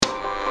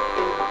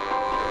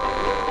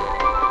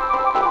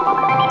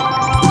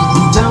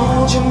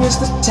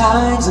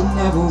times that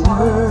never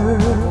were.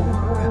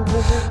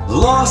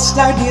 Lost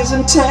ideas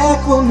and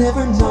tech we'll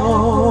never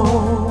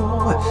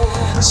know.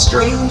 A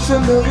strange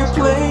familiar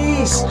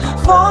place,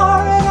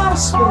 far and out of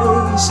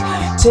space,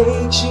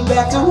 takes you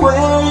back to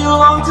where you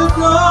long to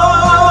go.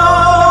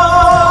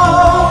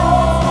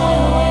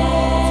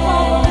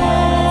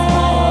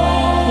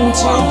 To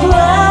planet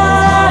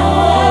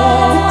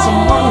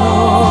tomorrow.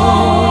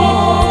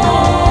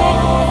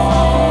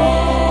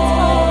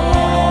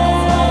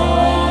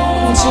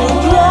 To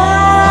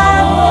planet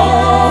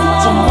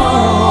tomorrow.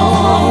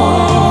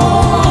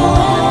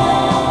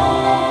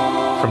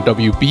 From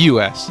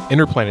WBUS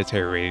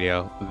Interplanetary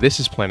Radio, this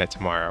is Planet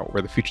Tomorrow,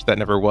 where the future that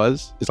never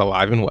was is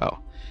alive and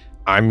well.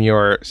 I'm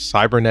your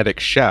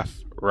cybernetic chef,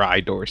 Rye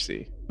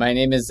Dorsey. My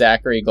name is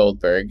Zachary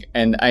Goldberg,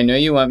 and I know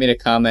you want me to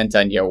comment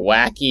on your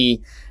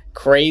wacky,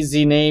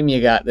 crazy name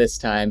you got this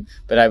time,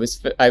 but I was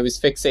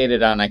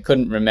fixated on, I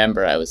couldn't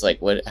remember. I was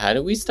like, what? How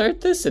do we start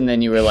this? And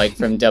then you were like,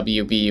 from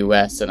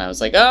WBUS, and I was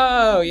like,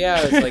 oh yeah.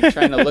 I was like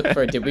trying to look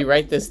for it. Did we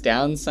write this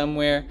down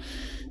somewhere?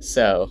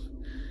 So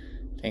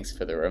thanks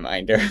for the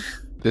reminder.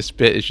 This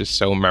bit is just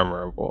so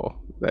memorable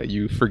that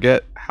you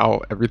forget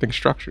how everything's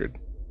structured.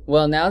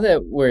 Well, now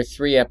that we're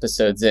 3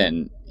 episodes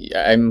in,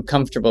 I'm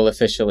comfortable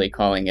officially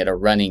calling it a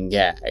running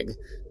gag.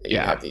 You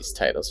have these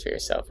titles for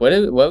yourself.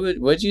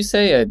 What'd you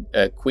say?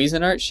 A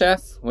Cuisinart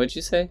chef? What'd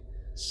you say?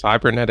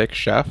 Cybernetic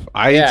chef.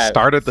 I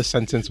started the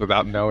sentence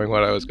without knowing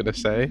what I was going to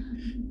say,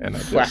 and I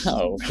just...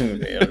 Wow,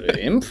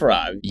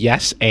 improv.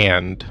 Yes,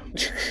 and.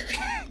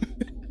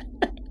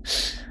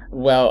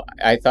 Well,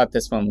 I thought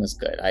this one was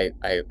good. I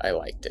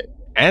liked it,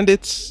 and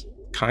it's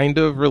kind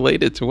of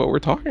related to what we're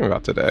talking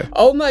about today.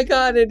 Oh my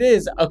god, it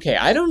is. Okay,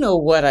 I don't know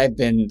what I've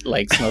been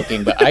like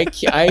smoking, but I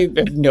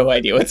have no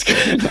idea what's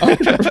going on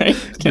right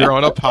now. You're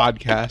on a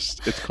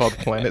podcast. It's called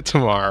Planet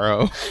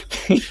Tomorrow.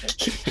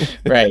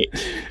 Right.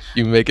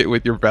 You make it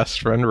with your best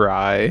friend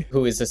Rye,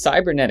 who is a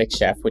cybernetic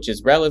chef, which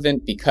is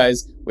relevant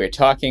because we're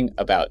talking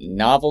about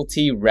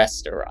novelty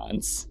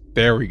restaurants.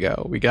 There we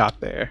go. We got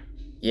there.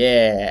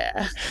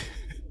 Yeah.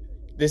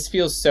 This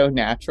feels so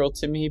natural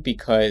to me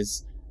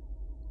because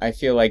I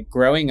feel like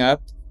growing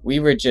up, we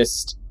were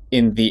just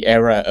in the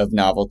era of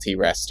novelty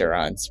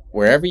restaurants.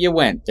 Wherever you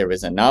went, there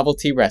was a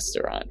novelty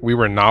restaurant. We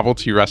were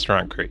novelty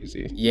restaurant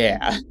crazy.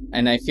 Yeah.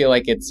 And I feel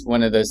like it's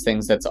one of those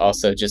things that's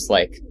also just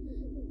like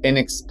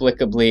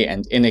inexplicably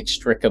and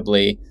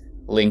inextricably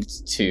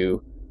linked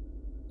to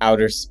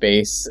outer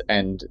space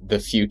and the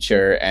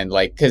future. And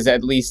like, because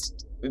at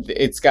least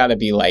it's got to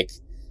be like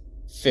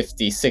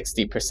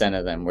 50-60%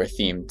 of them were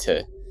themed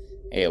to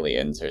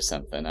aliens or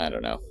something. I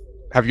don't know.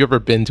 Have you ever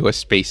been to a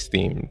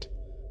space-themed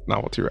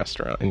novelty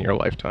restaurant in your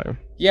lifetime?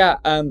 Yeah,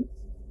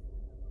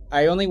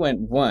 I only went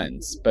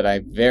once, but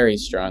I very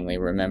strongly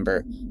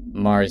remember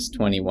Mars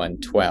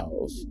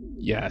 2112.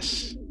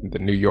 Yes, the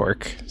New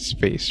York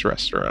space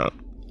restaurant.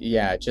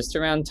 Yeah, just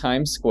around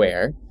Times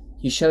Square.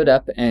 You showed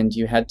up and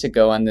you had to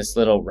go on this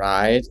little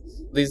ride.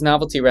 These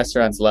novelty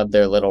restaurants love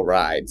their little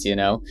rides, you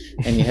know?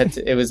 And you had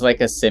to, it was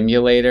like a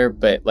simulator,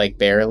 but like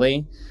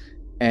barely.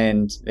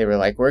 And they were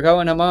like, we're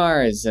going to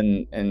Mars,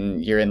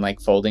 and you're in like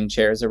folding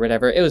chairs or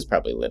whatever. It was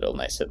probably a little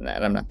nicer than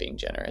that. I'm not being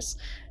generous.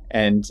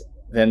 And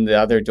then the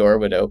other door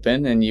would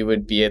open and you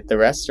would be at the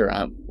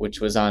restaurant, which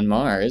was on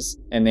Mars.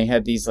 And they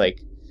had these like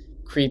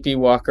creepy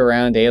walk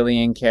around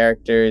alien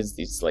characters,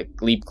 these like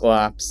gleep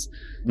glops,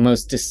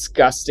 most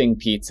disgusting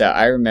pizza.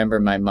 I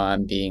remember my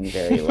mom being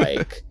very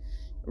like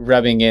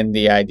rubbing in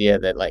the idea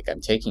that like,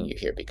 I'm taking you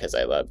here because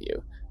I love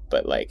you.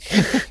 But like,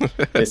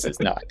 this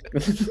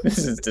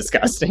is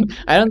disgusting.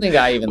 I don't think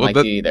I even liked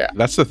it either.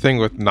 That's the thing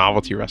with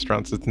novelty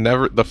restaurants.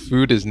 The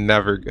food is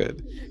never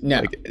good.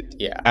 No. Like,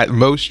 yeah. At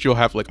most you'll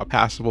have like a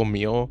passable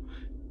meal,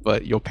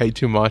 but you'll pay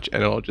too much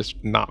and it'll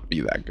just not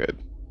be that good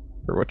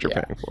for what you're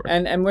paying for.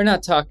 And we're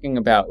not talking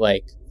about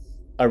like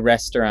a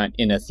restaurant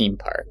in a theme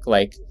park,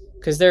 like,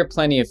 because there are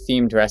plenty of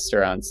themed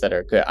restaurants that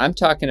are good. I'm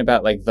talking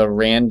about like the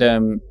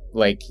random,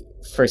 like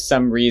for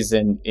some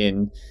reason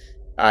in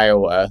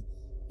Iowa,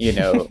 you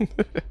know,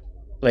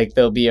 like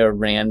there'll be a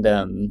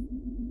random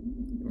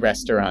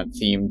restaurant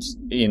themed,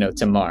 you know,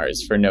 to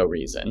Mars for no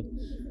reason,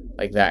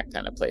 like that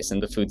kind of place.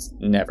 And the food's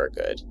never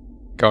good.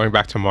 Going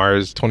back to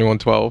Mars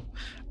 2112,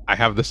 I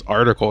have this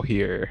article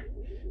here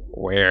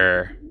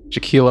where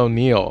Shaquille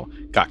O'Neal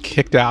got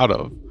kicked out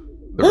of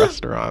the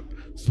restaurant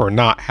for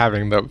not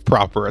having the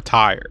proper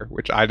attire,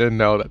 which I didn't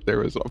know that there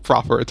was a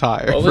proper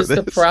attire. What was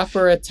the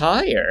proper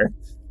attire?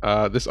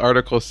 This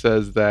article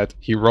says that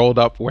he rolled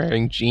up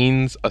wearing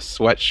jeans, a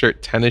sweatshirt,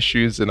 tennis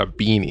shoes, and a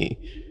beanie,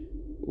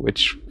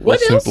 which will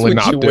simply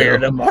not do. What else would you wear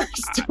to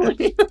Mars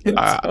 20?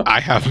 I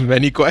have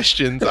many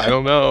questions. I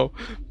don't know.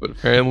 But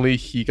apparently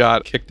he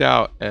got kicked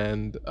out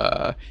and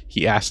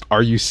he asked,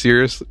 "Are you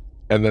serious?"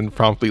 and then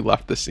promptly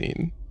left the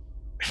scene.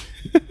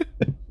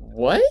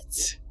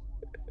 What?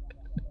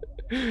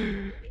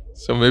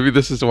 So maybe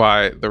this is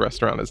why the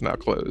restaurant is now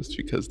closed,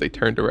 because they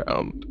turned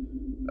around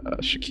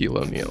Shaquille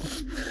O'Neal.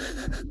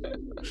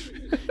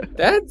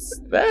 That's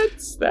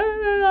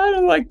I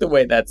don't like the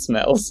way that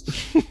smells.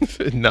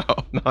 No,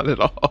 not at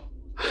all.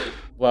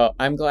 Well,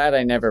 I'm glad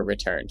I never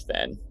returned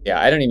then.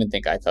 Yeah, I don't even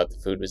think I thought the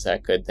food was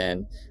that good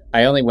then.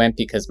 I only went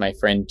because my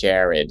friend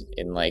Jared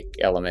in like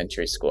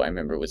elementary school, I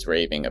remember, was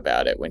raving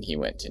about it when he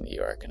went to New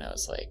York, and I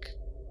was like,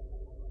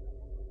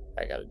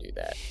 I gotta do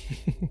that.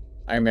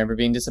 I remember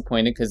being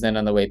disappointed because then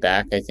on the way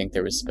back, I think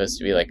there was supposed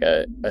to be like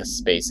a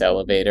space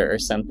elevator or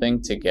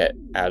something to get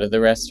out of the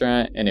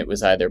restaurant, and it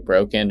was either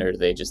broken or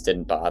they just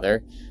didn't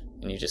bother,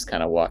 and you just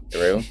kind of walked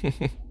through.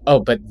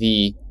 Oh, but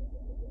the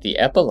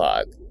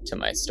epilogue to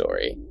my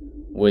story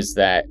was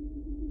that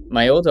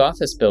my old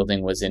office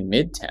building was in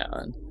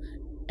Midtown,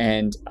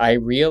 and I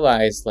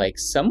realized like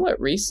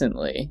somewhat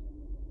recently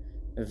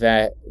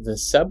that the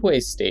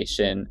subway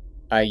station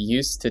I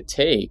used to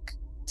take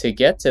to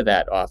get to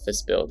that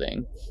office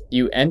building,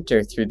 you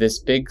enter through this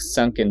big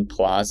sunken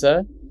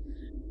plaza.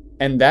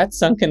 And that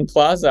sunken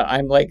plaza,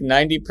 I'm like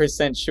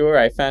 90% sure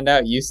I found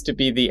out used to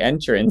be the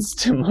entrance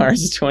to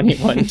Mars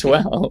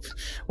 2112,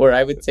 where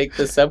I would take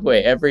the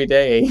subway every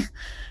day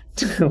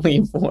to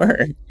leave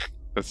work.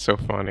 That's so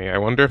funny. I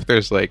wonder if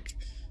there's like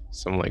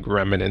some like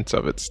remnants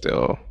of it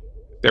still.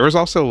 There was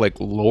also like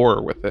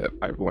lore with it,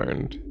 I've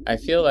learned. I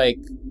feel like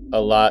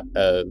a lot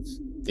of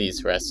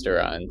these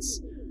restaurants,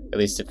 at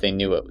least if they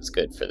knew what was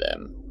good for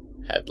them,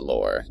 had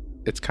lore.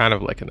 It's kind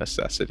of like a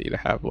necessity to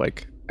have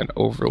like an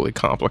overly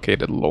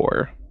complicated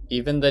lore.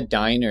 Even the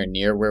diner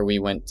near where we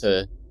went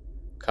to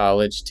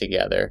college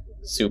together,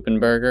 Soup and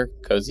Burger,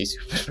 Cozy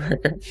Soup and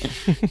Burger,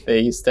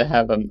 they used to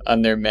have them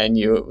on their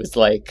menu. It was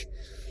like,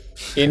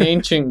 in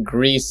ancient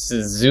Greece,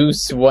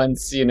 Zeus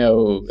once,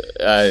 threw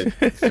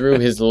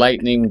his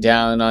lightning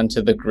down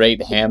onto the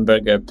great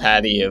hamburger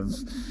patty of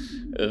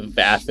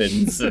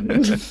Athens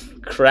and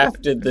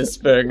crafted this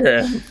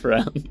burger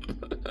from.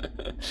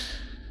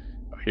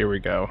 Here we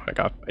go. I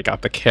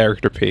got the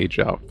character page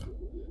up.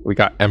 We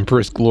got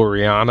Empress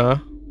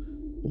Gloriana.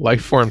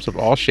 Life forms of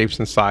all shapes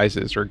and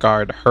sizes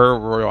regard Her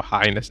Royal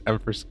Highness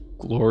Empress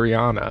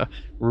Gloriana,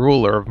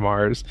 ruler of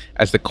Mars,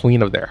 as the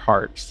queen of their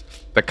hearts.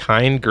 The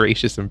kind,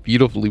 gracious, and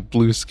beautifully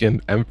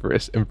blue-skinned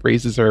Empress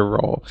embraces her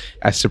role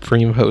as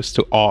supreme host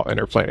to all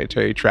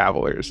interplanetary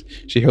travelers.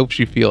 She hopes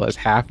you feel as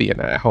happy and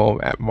at home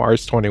at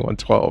Mars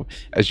 2112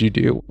 as you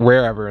do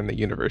wherever in the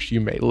universe you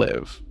may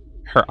live.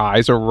 Her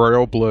eyes are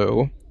royal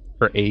blue,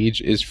 her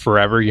age is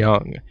forever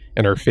young,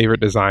 and her favorite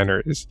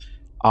designer is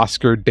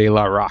Oscar de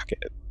la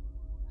Rocket.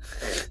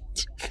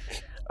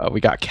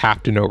 We got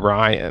Captain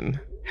Orion.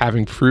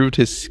 Having proved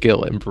his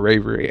skill and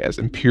bravery as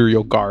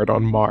Imperial Guard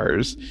on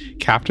Mars,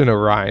 Captain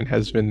Orion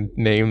has been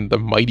named the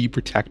mighty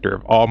protector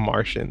of all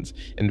Martians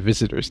and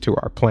visitors to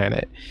our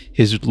planet.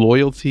 His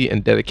loyalty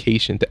and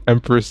dedication to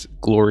Empress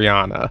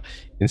Gloriana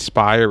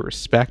inspire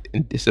respect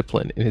and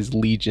discipline in his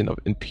legion of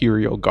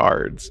Imperial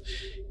Guards.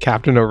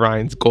 Captain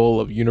Orion's goal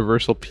of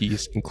universal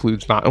peace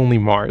includes not only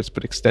Mars,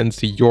 but extends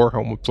to your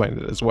home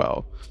planet as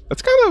well.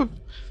 That's kind of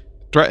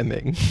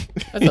threatening.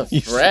 That's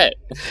a threat.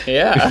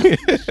 Yeah.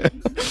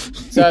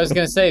 So I was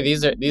gonna say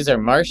these are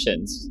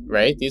Martians,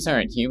 right? These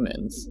aren't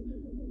humans.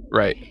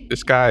 Right.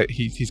 This guy,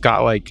 he's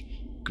got like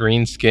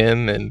green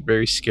skin and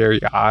very scary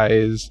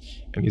eyes,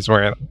 and he's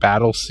wearing a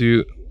battle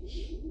suit.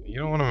 You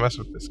don't want to mess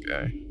with this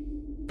guy.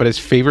 But his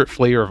favorite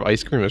flavor of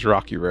ice cream is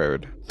Rocky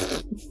Road.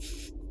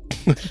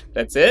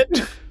 That's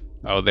it?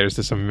 Oh, there's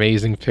this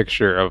amazing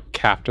picture of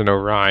Captain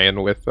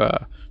Orion with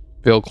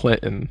Bill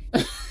Clinton.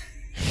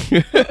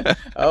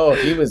 Oh,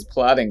 he was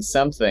plotting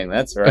something.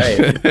 That's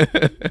right.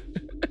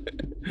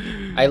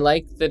 I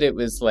liked that it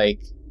was like,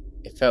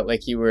 it felt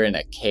like you were in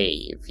a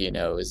cave,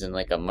 it was in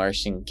like a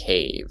Martian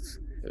cave,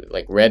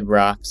 like red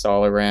rocks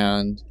all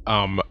around.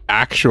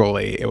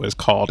 Actually, it was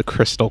called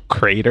Crystal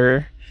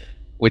Crater,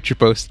 which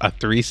boasts a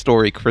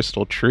 3-story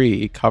crystal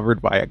tree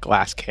covered by a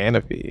glass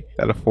canopy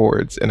that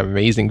affords an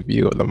amazing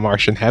view of the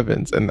Martian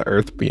heavens and the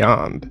Earth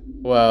beyond.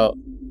 Well,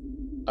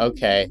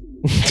 okay.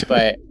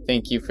 But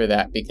thank you for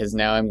that, because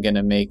now I'm going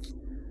to make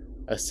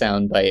a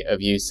soundbite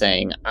of you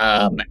saying,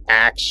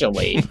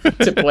 actually,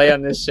 to play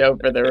on this show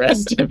for the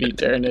rest of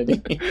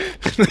eternity.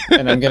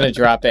 And I'm going to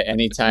drop it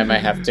anytime I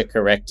have to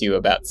correct you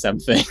about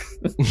something.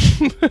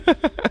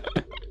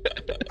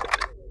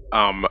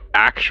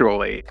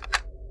 Actually.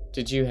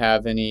 Did you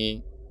have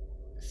any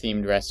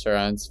themed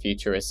restaurants,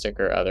 futuristic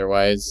or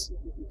otherwise,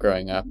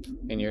 growing up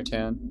in your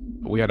town?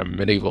 We had a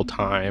Medieval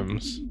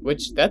Times,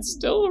 which that's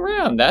still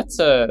around. That's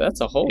a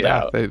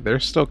holdout. Yeah, they're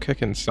still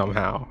kicking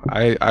somehow.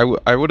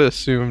 I would have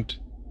assumed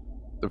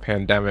the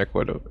pandemic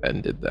would have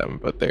ended them,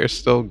 but they're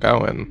still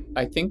going.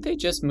 I think they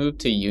just moved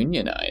to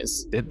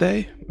unionize. Did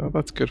they? Oh,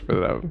 that's good for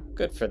them.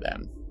 Good for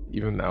them.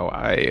 Even though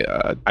I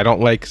don't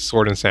like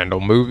sword and sandal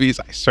movies,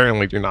 I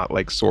certainly do not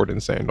like sword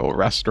and sandal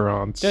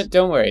restaurants.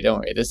 Don't worry.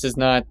 This is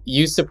not,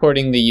 you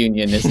supporting the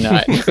union is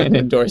not an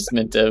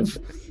endorsement of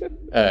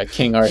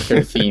King Arthur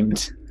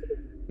themed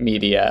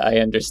media. I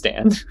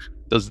understand.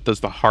 Does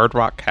the Hard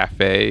Rock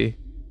Cafe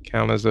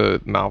count as a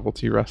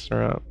novelty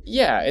restaurant?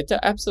 Yeah,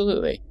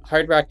 absolutely.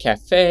 Hard Rock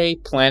Cafe,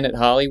 Planet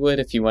Hollywood,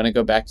 if you want to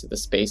go back to the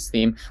space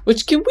theme,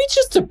 which can we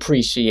just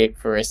appreciate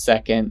for a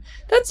second?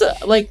 That's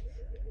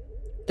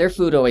Their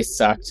food always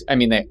sucked. I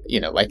mean, they,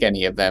 like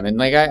any of them. And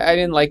like, I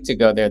didn't like to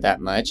go there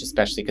that much,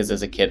 especially because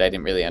as a kid, I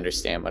didn't really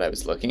understand what I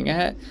was looking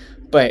at.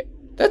 But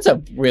that's a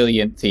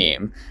brilliant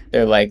theme.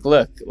 They're like,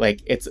 look,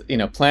 like it's,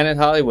 Planet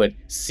Hollywood,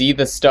 see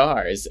the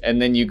stars.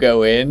 And then you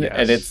go in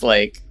and it's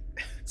like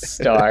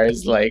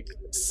stars, like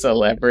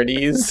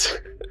celebrities.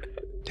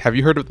 Have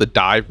you heard of the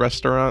Dive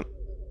restaurant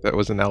that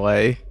was in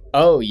LA?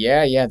 Oh,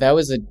 yeah. That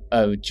was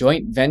a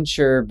joint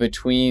venture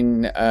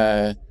between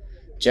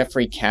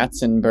Jeffrey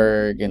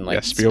Katzenberg and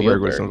like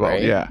Spielberg was involved.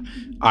 Right? Yeah.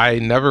 I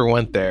never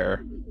went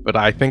there, but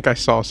I think I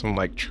saw some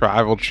like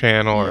Travel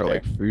Channel or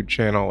like Food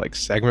Channel like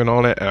segment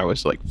on it, and I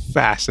was like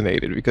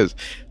fascinated because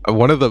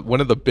one of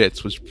the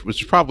bits was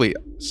probably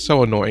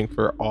so annoying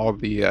for all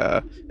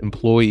the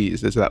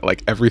employees is that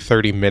like every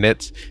 30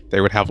 minutes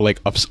they would have like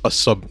a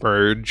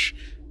submerge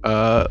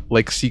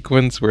like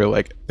sequence where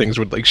like things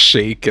would like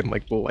shake and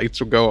like the lights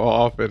would go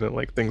off and then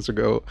like things would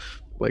go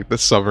like the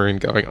submarine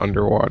going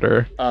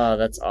underwater. Oh,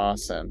 that's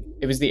awesome.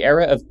 It was the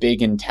era of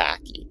big and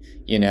tacky,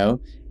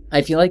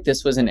 I feel like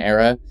this was an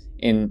era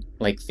in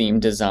like theme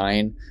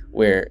design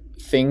where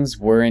things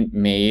weren't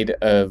made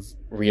of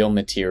real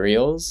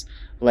materials.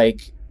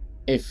 Like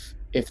if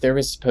there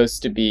was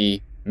supposed to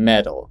be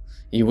metal,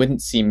 you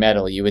wouldn't see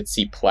metal, you would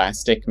see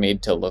plastic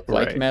made to look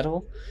like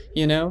metal,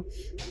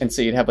 And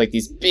so you'd have like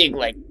these big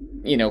like,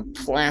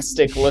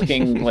 plastic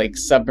looking like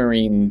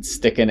submarine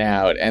sticking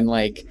out and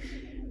like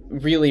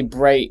really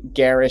bright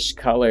garish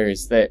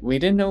colors that we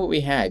didn't know what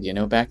we had,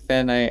 back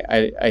then.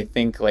 I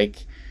think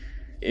like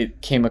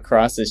it came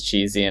across as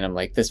cheesy and I'm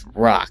like, this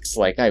rocks.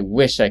 Like I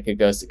wish I could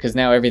go, because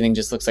now everything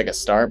just looks like a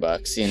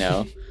Starbucks,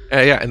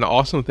 Yeah, and the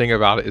awesome thing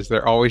about it is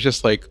they're always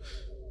just like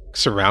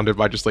surrounded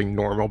by just like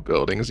normal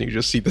buildings and you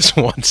just see this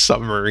one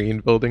submarine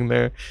building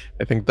there.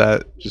 I think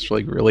that just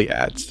like really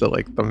adds to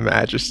like the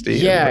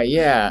majesty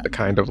and the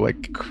kind of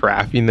like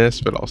craftiness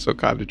but also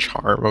kind of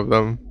charm of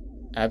them.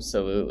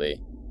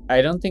 Absolutely.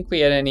 I don't think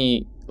we had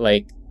any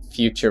like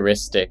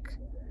futuristic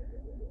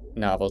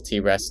novelty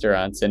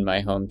restaurants in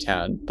my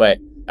hometown, but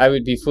I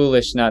would be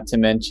foolish not to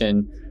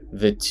mention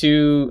the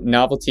two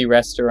novelty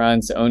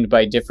restaurants owned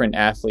by different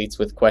athletes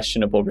with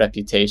questionable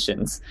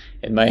reputations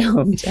in my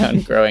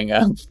hometown growing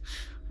up.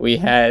 We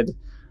had,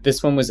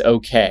 this one was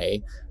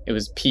okay. It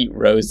was Pete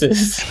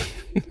Rose's,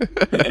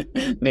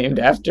 named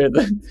after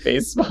the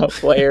baseball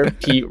player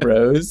Pete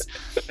Rose.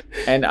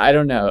 And I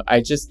don't know,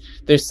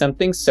 there's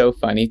something so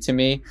funny to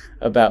me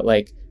about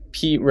like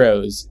Pete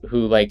Rose,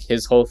 who like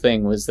his whole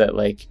thing was that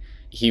like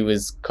he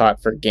was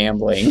caught for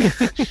gambling.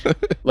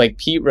 Like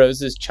Pete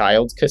Rose's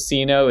child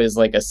casino is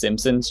like a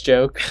Simpsons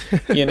joke,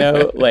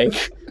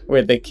 like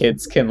where the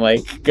kids can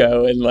like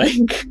go and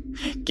like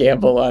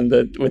gamble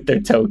with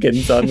their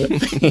tokens on the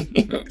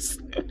things.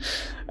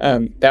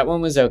 That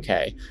one was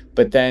okay,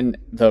 but then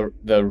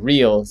the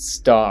real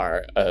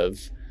star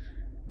of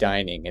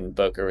dining in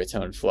Boca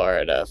Raton,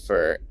 Florida,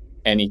 for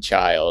any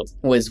child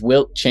was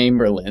Wilt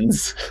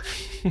Chamberlain's.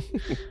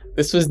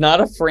 This was not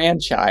a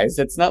franchise.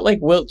 It's not like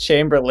Wilt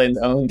Chamberlain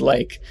owned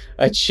like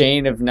a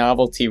chain of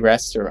novelty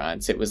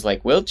restaurants. It was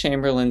like Wilt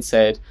Chamberlain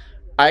said,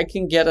 I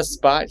can get a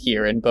spot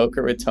here in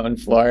Boca Raton,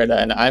 Florida,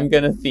 and I'm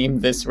going to theme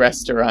this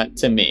restaurant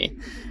to me.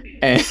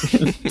 And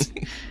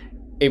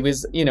it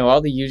was,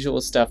 all the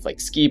usual stuff like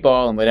skee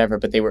ball and whatever,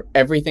 but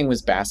everything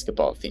was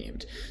basketball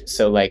themed.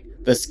 So like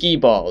the skee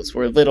balls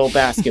were little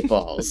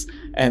basketballs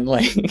and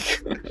like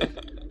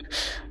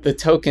the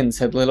tokens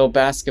had little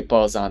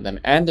basketballs on them.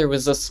 And there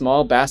was a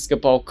small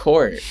basketball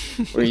court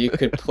where you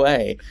could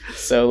play.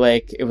 So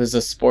like it was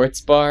a sports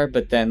bar,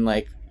 but then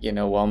like,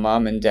 while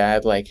mom and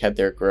dad like had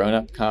their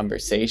grown-up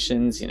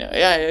conversations,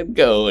 I'd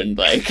go and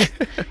like,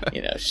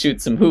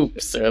 shoot some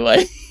hoops or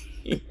like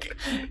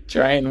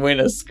try and win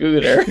a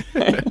scooter.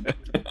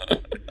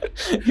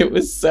 It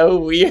was so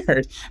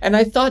weird. And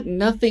I thought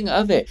nothing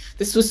of it.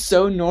 This was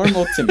so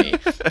normal to me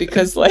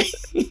because like,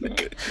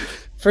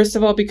 first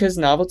of all, because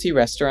novelty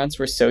restaurants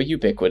were so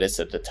ubiquitous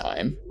at the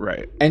time.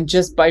 Right. And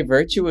just by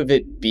virtue of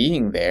it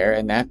being there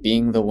and that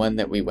being the one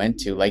that we went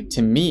to, like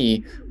to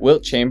me,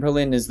 Wilt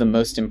Chamberlain is the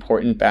most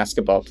important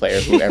basketball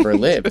player who ever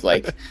lived.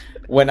 Like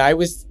when I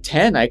was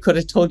 10, I could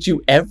have told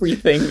you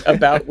everything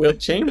about Wilt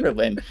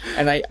Chamberlain.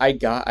 And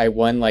I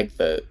won like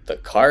the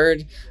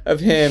card of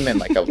him and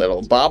like a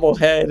little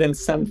bobblehead and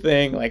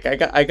something. Like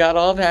I got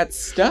all that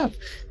stuff.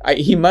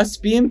 He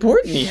must be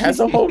important. He has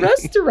a whole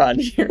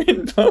restaurant here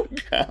in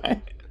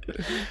Boca.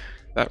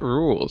 That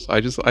rules. I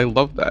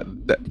love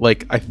that.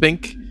 Like I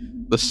think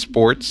the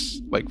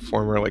sports, like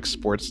former like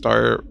sports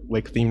star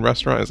like themed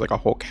restaurant is like a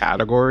whole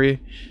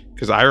category.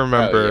 Because I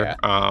remember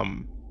I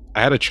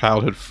had a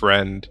childhood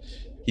friend.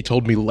 He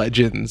told me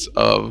legends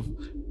of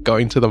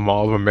going to the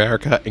Mall of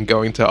America and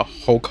going to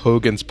Hulk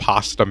Hogan's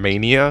Pasta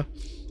Mania,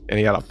 and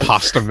he had a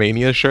Pasta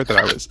Mania shirt that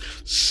I was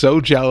so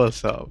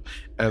jealous of.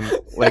 And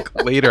like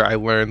later I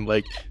learned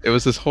like it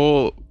was just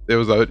a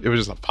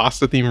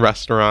pasta themed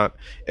restaurant.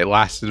 It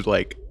lasted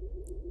like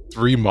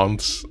 3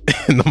 months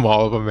in the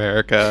Mall of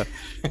America.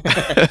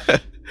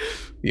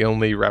 The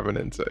only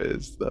remnants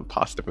is the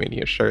Pasta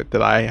Mania shirt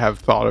that I have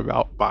thought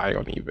about buying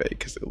on eBay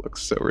because it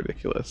looks so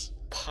ridiculous.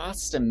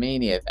 Pasta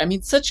Mania. I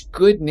mean, such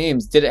good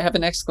names. Did it have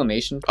an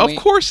exclamation point?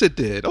 Of course it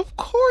did. Of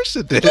course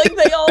it did. Like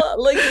they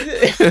all like.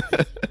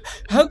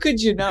 How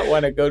could you not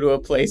want to go to a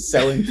place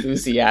so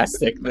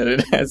enthusiastic that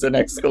it has an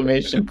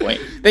exclamation point?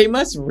 They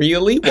must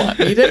really want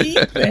me to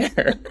eat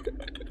there.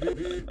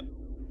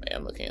 Wait,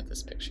 I'm looking at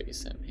this picture you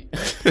sent me.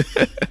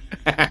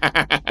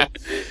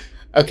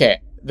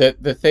 Okay,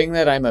 the thing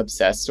that I'm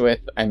obsessed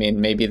with. I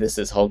mean, maybe this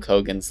is Hulk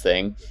Hogan's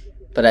thing,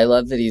 but I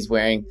love that he's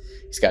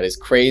got his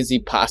crazy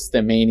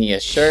Pasta Mania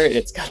shirt.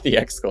 It's got the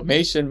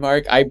exclamation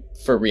mark. I,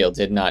 for real,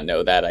 did not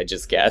know that. I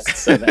just guessed,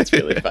 so that's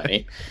really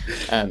funny.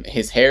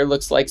 His hair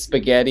looks like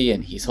spaghetti,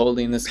 and he's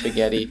holding the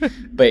spaghetti.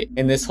 But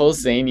in this whole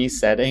zany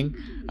setting,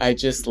 I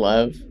just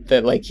love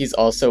that, like, he's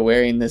also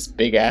wearing this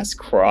big-ass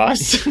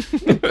cross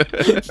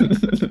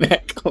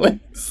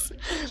necklace.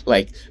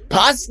 Like,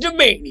 Pasta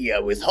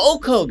Mania with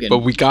Hulk Hogan. But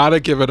we gotta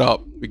give it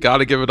up. We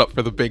gotta give it up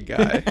for the big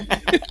guy.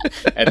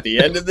 At the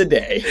end of the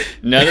day,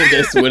 none of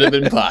this would have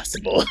been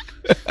possible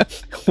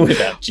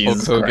without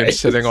Jesus Hulk Hogan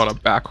Christ. sitting on a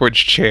backwards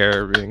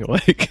chair being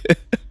like...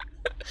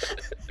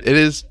 It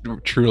is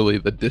truly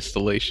the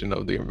distillation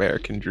of the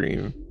American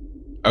dream.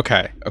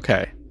 Okay.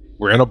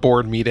 We're in a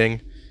board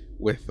meeting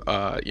with,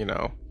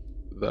 the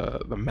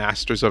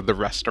masters of the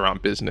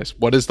restaurant business.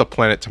 What is the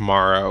Planet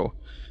Tomorrow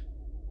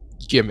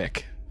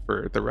gimmick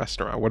for the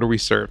restaurant? What are we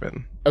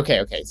serving?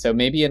 Okay. So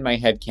maybe in my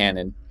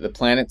headcanon, the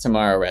Planet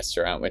Tomorrow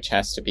restaurant, which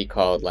has to be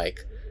called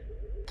like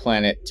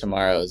Planet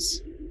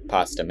Tomorrow's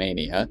Pasta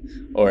Mania,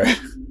 or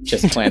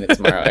just Planet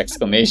Tomorrow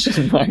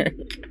exclamation mark.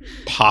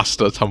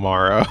 Pasta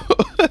Tomorrow.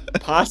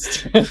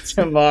 Pasta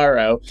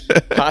Tomorrow.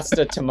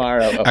 Pasta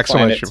Tomorrow, a Planet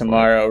Exclamation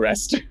Tomorrow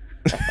restaurant.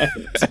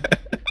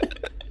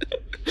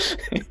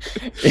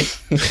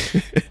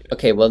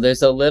 Okay, well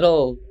there's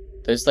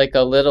like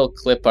a little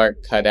clip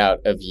art cutout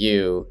of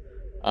you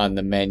on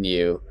the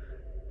menu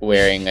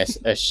wearing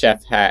a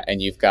chef hat,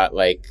 and you've got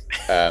like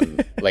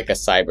a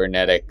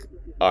cybernetic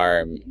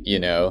arm,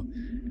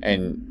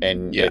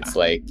 and yeah. It's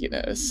like,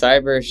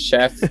 cyber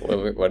chef.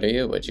 What are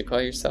you? What'd you call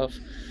yourself?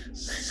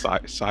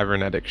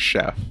 Cybernetic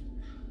chef.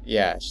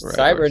 Yeah, right,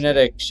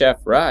 cybernetic chef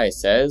Rye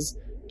says,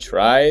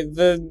 try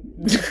the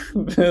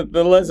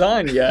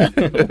lasagna.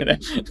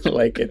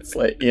 Like, it's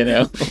like,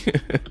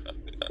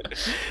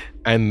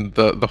 And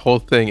the whole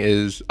thing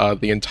is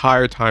the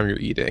entire time you're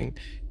eating,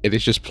 it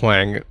is just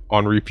playing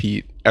on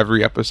repeat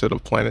every episode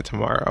of Planet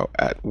Tomorrow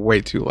at way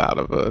too loud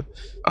of a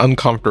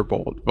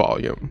uncomfortable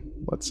volume,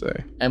 let's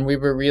say. And we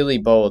were really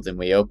bold, and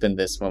we opened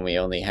this when we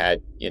only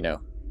had,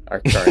 our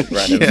current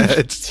run of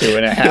it's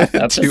 2.5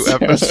 episodes. 2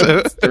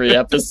 episodes. 3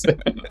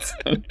 episodes.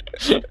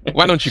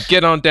 Why don't you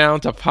get on down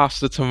to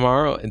Pasta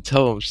Tomorrow and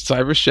tell them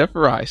Cyber Chef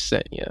Rye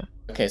sent you?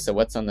 Okay, so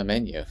what's on the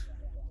menu?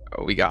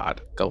 Oh, we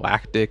got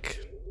Galactic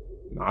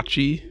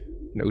Nochi?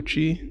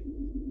 Gnocchi?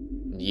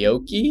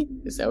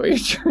 Is that what you're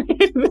trying?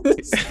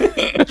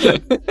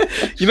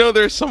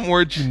 There's some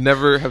words you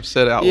never have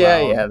said out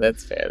loud. Yeah,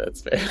 that's fair.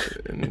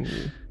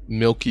 And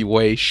Milky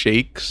Way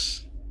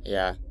shakes.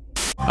 Yeah.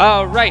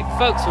 All right,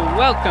 folks,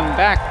 welcome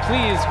back.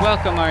 Please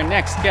welcome our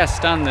next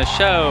guest on the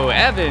show,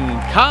 Evan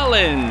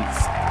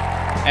Collins.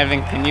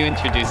 Evan, can you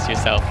introduce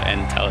yourself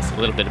and tell us a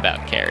little bit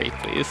about Carrie,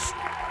 please?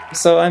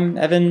 So I'm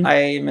Evan.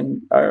 I'm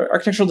an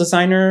architectural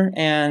designer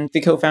and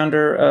the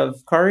co-founder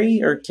of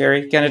CARI, or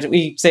Carrie.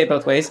 We say it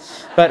both ways,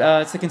 but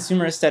it's the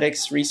Consumer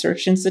Aesthetics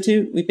Research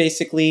Institute. We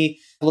basically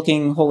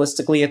looking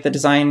holistically at the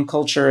design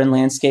culture and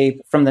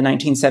landscape from the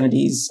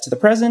 1970s to the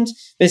present,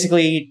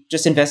 basically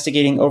just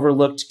investigating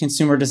overlooked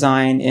consumer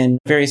design in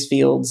various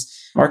fields: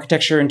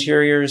 architecture,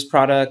 interiors,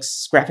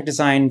 products, graphic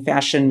design,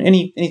 fashion,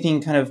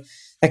 anything kind of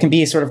that can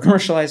be a sort of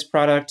commercialized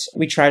product.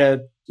 We try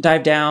to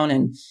dive down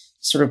and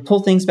sort of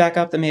pull things back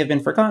up that may have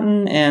been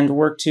forgotten and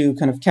work to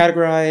kind of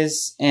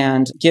categorize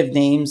and give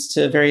names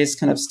to various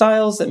kind of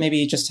styles that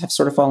maybe just have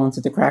sort of fallen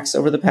through the cracks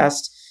over the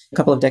past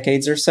couple of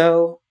decades or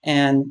so.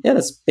 And yeah,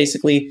 that's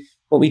basically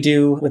what we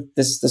do with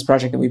this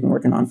project that we've been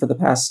working on for the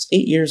past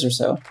 8 years or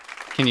so.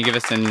 Can you give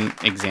us an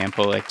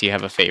example? Like, do you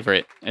have a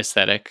favorite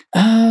aesthetic?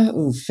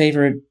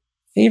 Favorite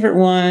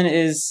one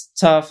is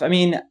tough. I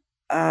mean,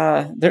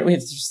 we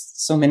have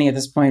so many at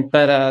this point,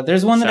 but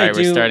there's one that I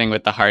do. We're starting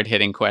with the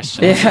hard-hitting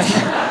questions.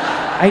 Yeah.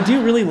 I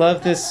do really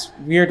love this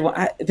weird one.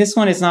 This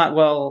one is not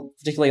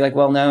particularly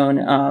well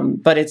known,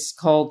 but it's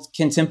called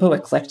Contempo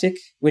Eclectic,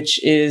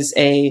 which is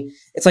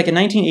it's like a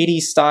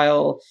 1980s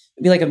style.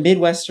 It'd be like a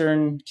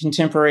Midwestern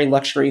contemporary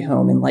luxury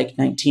home in like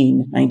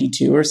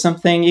 1992 or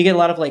something. You get a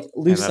lot of like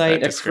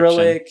lucite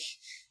acrylic,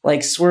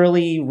 like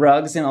swirly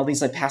rugs and all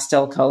these like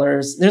pastel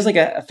colors. There's like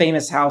a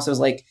famous house. It was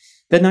like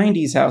the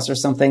 90s house or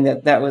something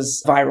that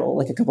was viral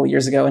like a couple of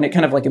years ago. And it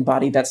kind of like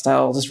embodied that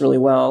style just really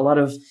well. A lot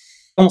of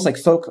almost like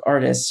folk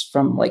artists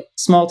from like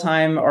small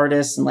time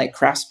artists and like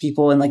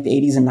craftspeople in like the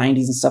 80s and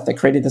 90s and stuff that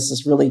created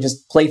this really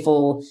just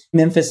playful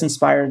Memphis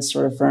inspired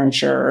sort of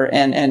furniture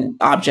and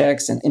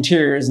objects and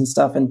interiors and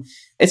stuff. And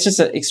it's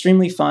just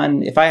extremely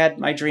fun. If I had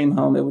my dream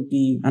home, it would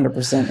be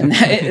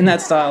 100% in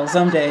that style.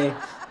 Someday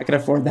I could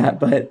afford that.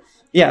 But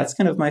yeah, it's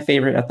kind of my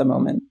favorite at the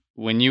moment.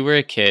 When you were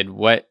a kid,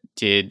 what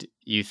did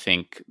you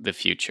think the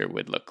future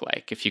would look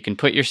like? If you can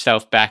put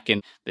yourself back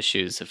in the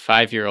shoes of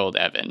 5-year-old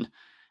Evan,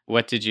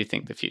 what did you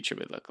think the future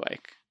would look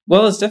like?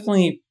 Well, it's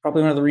definitely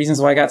probably one of the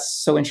reasons why I got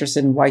so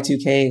interested in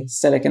Y2K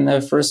aesthetic in the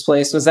first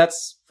place, was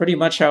that's pretty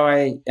much how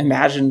I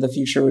imagined the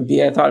future would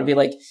be. I thought it'd be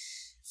like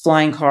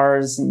flying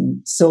cars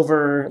and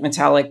silver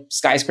metallic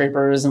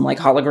skyscrapers and like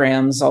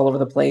holograms all over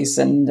the place.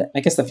 And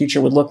I guess the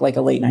future would look like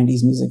a late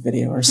 90s music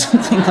video or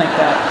something like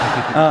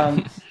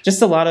that.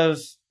 Just a lot of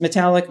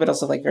metallic, but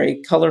also like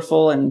very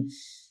colorful and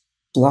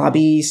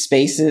blobby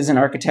spaces and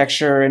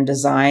architecture and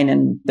design.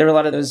 And there were a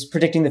lot of those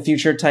predicting the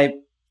future type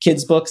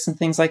kids books and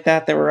things like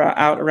that were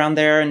out around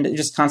there, and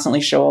just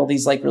constantly show all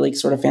these like really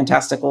sort of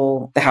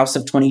fantastical, the house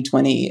of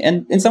 2020.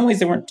 And in some ways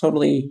they weren't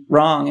totally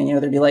wrong. And,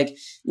 there'd be like,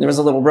 there was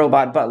a little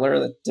robot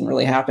butler that didn't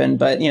really happen,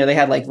 but they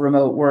had like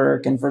remote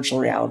work and virtual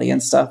reality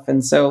and stuff.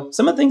 And so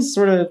some of the things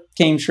sort of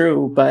came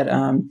true, but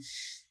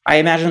I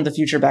imagined the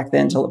future back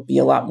then to be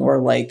a lot more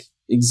like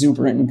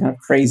exuberant and kind of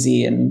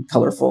crazy and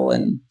colorful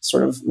and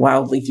sort of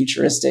wildly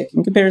futuristic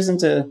in comparison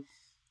to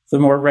the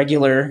more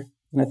regular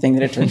thing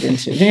that it turned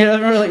into.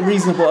 Really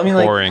reasonable. I mean,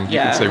 like, boring. You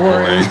yeah, can say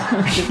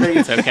boring.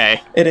 It's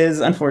okay. It is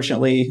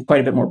unfortunately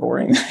quite a bit more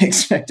boring than I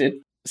expected.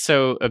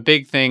 So a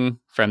big thing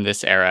from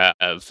this era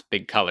of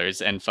big colors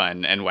and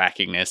fun and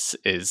wackiness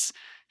is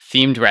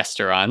themed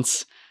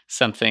restaurants.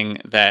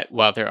 Something that,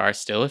 while there are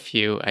still a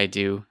few, I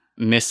do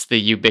miss the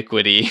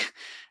ubiquity.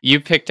 You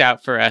picked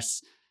out for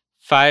us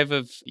 5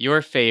 of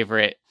your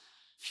favorite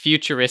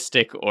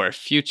futuristic or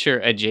future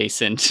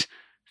adjacent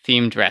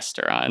themed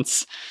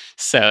restaurants.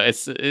 So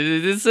it's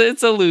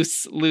a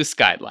loose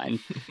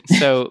guideline.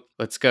 So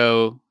let's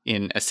go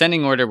in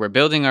ascending order. We're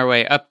building our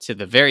way up to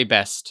the very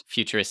best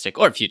futuristic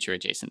or future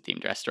adjacent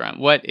themed restaurant.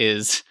 What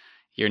is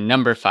your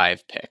number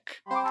 5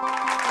 pick?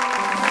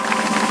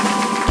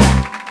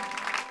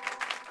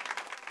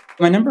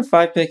 My number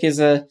 5 pick is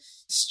a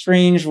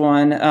strange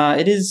one.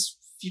 It is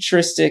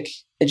futuristic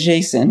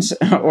adjacent,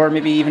 or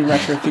maybe even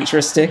retro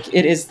futuristic.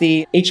 It is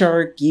the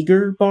H.R.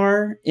 Giger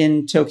bar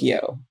in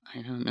Tokyo.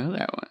 I don't know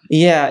that one.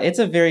 Yeah, it's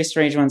a very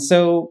strange one.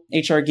 So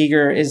H.R.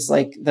 Giger is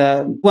like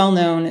the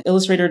well-known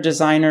illustrator,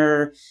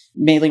 designer,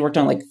 mainly worked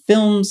on like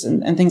films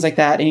and things like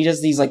that. And he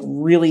does these like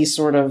really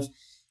sort of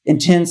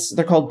intense,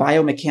 they're called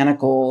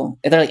biomechanical,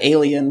 they're like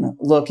alien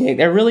looking.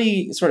 They're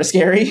really sort of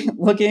scary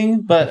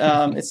looking, but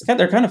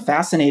they're kind of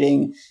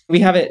fascinating. We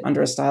have it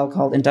under a style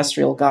called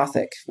industrial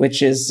Gothic,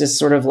 which is just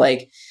sort of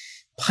like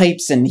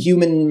pipes and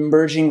human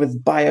merging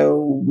with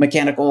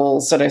biomechanical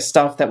sort of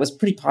stuff that was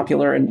pretty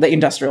popular in the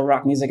industrial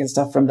rock music and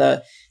stuff from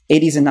the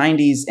 80s and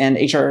 90s. And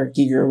H.R.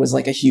 Giger was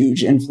like a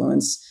huge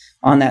influence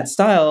on that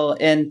style.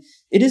 And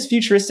it is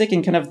futuristic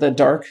and kind of the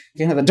dark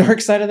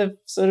side of the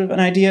sort of an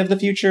idea of the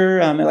future,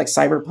 like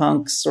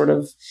cyberpunk sort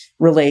of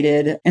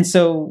related. And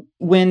so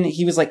when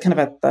he was like kind of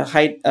at the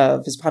height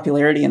of his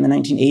popularity in the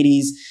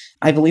 1980s,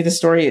 I believe the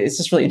story is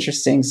just really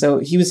interesting. So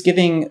he was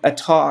giving a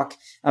talk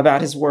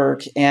about his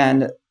work,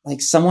 and like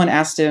someone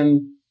asked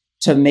him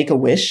to make a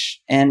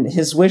wish, and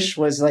his wish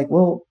was like,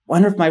 well, I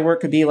wonder if my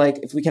work could be like,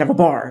 if we could have a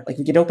bar, like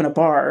we could open a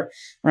bar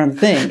around the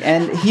thing.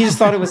 And he just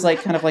thought it was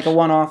like kind of like a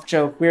one-off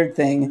joke, weird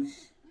thing.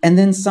 And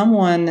then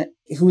someone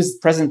who was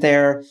present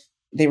there,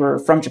 they were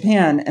from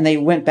Japan, and they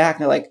went back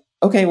and they're like,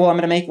 okay, well, I'm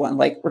going to make one.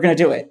 Like, we're going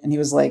to do it. And he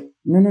was like,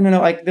 no,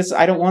 like this,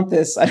 I don't want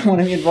this. I don't want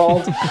to be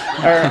involved.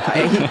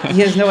 He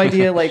has no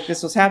idea like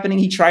this was happening.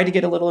 He tried to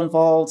get a little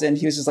involved, and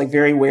he was just like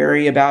very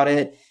wary about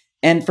it.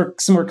 And for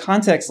some more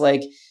context,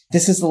 like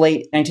this is the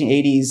late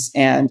 1980s,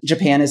 and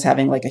Japan is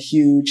having like a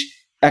huge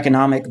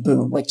economic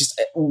boom, like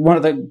just one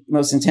of the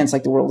most intense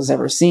like the world has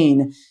ever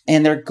seen.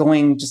 And they're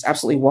going just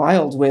absolutely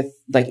wild with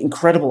like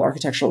incredible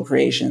architectural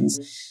creations.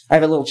 I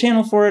have a little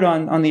channel for it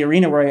on the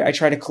Arena where I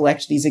try to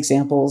collect these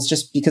examples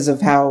just because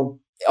of how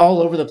all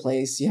over the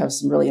place you have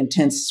some really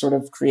intense sort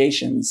of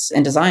creations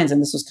and designs.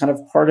 And this was kind of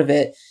part of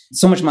it.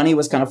 So much money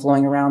was kind of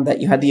flowing around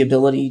that you had the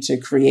ability to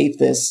create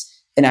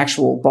an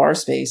actual bar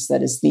space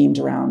that is themed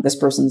around this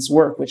person's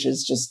work, which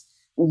is just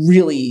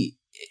really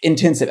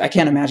intensive. I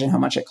can't imagine how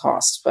much it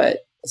costs,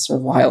 but it's sort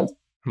of wild.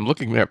 I'm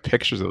looking at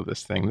pictures of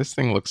this thing. This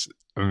thing looks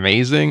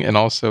amazing and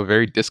also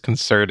very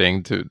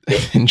disconcerting to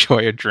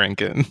enjoy a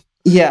drink in.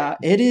 Yeah,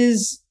 it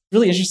is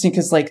really interesting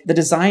because like the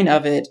design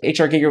of it,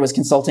 H.R. Giger was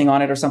consulting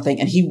on it or something,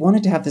 and he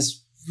wanted to have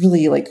this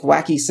really like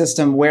wacky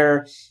system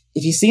where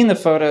if you see in the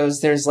photos,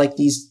 there's like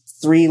these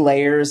 3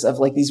 layers of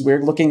like these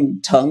weird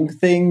looking tongue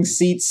things,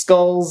 seat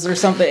skulls or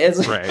something.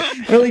 It's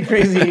right. Really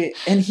crazy.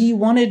 And he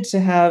wanted to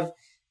have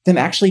them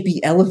actually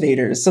be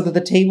elevators so that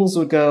the tables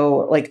would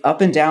go like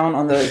up and down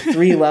on the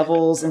 3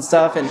 levels and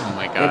stuff. And oh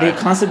my God. They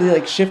constantly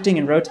like shifting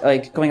and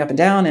like going up and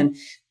down. And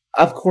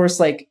of course,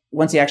 like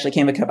once he actually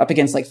came up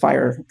against like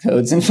fire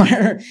codes and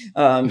fire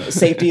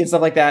safety and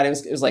stuff like that, it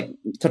was like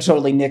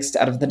totally nixed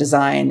out of the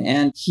design.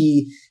 And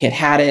he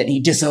had it and he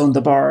disowned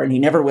the bar and he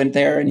never went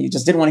there and he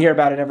just didn't want to hear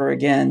about it ever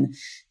again.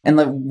 And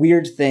the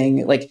weird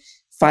thing, like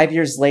 5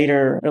 years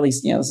later, or at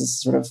least, this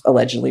is sort of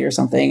allegedly or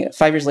something,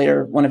 5 years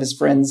later, one of his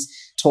friends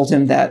told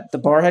him that the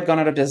bar had gone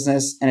out of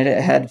business and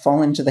it had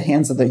fallen into the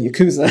hands of the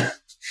Yakuza.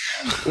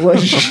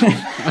 Which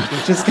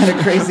just kind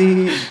of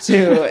crazy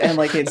too, and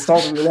like they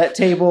installed a roulette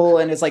table,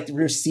 and it's like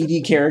real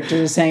seedy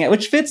characters hanging out,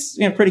 which fits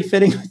pretty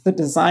fitting with the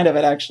design of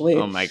it actually.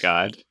 Oh my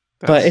god!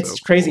 But it's so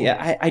crazy.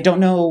 Cool. I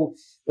don't know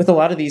with a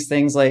lot of these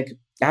things. Like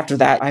after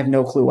that, I have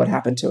no clue what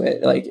happened to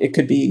it. Like it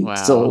could be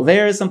still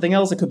there, something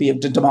else. It could be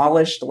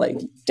demolished like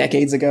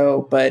decades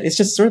ago. But it's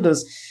just sort of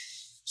those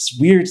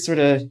weird, sort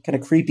of kind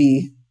of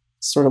creepy,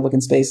 sort of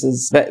looking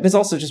spaces. But it's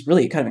also just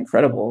really kind of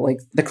incredible. Like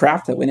the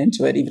craft that went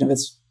into it, even if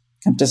it's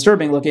kind of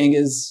disturbing looking,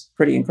 is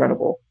pretty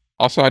incredible.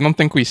 Also, I don't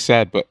think we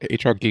said, but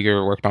H.R.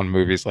 Giger worked on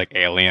movies like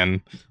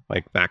Alien,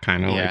 like that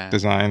kind of like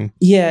design.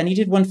 Yeah, and he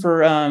did one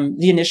for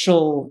the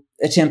initial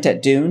attempt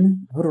at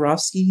Dune,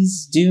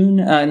 Jodorowsky's Dune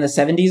in the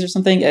 70s or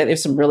something.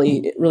 There's some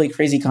really, really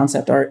crazy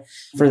concept art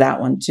for that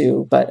one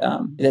too, but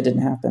that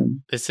didn't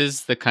happen. This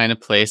is the kind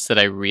of place that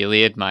I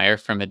really admire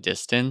from a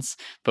distance,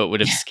 but would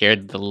have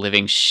scared the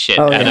living shit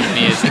out of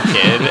me as a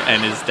kid,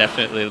 and is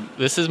definitely,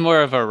 this is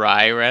more of a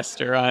rye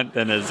restaurant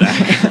than a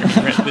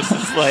Zach. This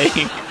is like,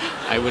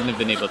 I wouldn't have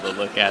been able to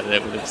look at it.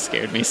 It would have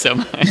scared me so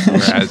much.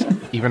 Whereas,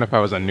 even if I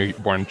was a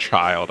newborn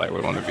child, I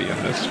would want to be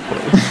in this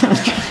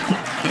place.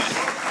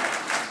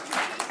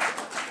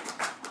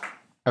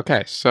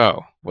 Okay,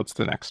 so what's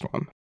the next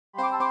one?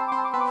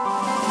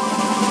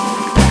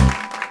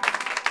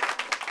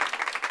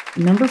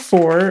 Number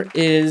 4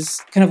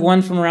 is kind of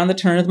one from around the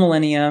turn of the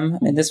millennium,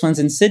 and this one's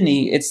in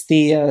Sydney. It's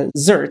the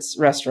Zerts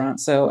restaurant,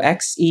 so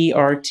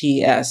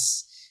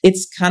Xerts.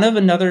 It's kind of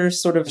another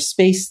sort of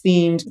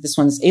space-themed, this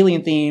one's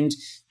alien-themed,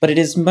 but it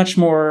is much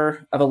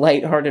more of a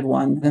lighthearted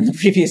one than the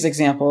previous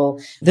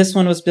example. This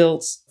one was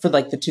built for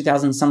like the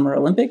 2000 Summer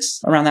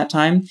Olympics around that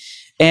time,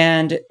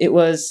 and it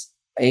was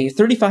a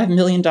 $35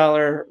 million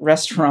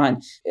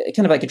restaurant,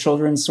 kind of like a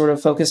children's sort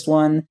of focused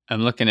one.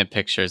 I'm looking at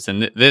pictures,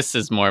 and this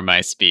is more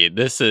my speed.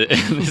 This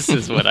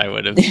is what I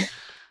would have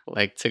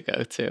liked to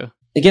go to.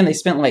 Again, they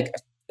spent like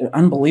an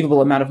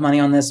unbelievable amount of money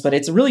on this, but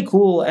it's really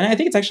cool. And I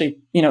think it's actually,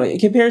 in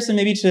comparison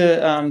maybe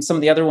to some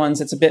of the other ones,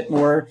 it's a bit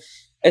more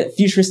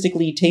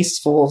futuristically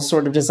tasteful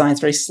sort of design.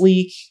 It's very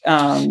sleek,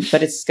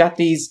 but it's got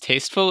these...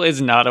 Tasteful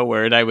is not a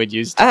word I would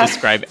use to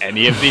describe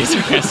any of these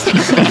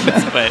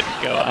restaurants, but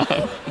go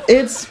on.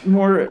 It's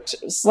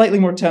slightly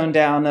more toned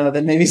down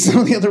than maybe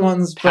some of the other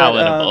ones.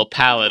 Palatable.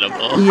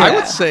 Yeah. I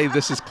would say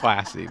this is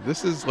classy.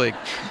 This is like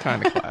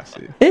kind of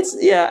classy. It's,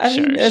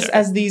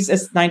 as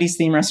 90s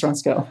theme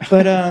restaurants go.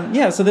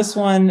 But so this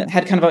one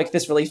had kind of like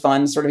this really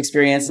fun sort of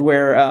experience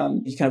where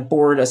you kind of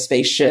board a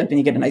spaceship and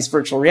you get a nice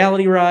virtual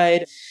reality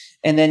ride.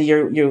 And then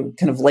you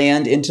kind of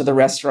land into the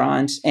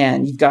restaurant,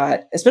 and you've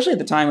got, especially at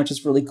the time, which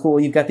is really cool,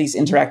 you've got these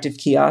interactive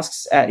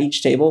kiosks at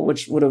each table,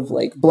 which would have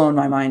like blown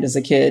my mind as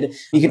a kid.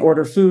 You can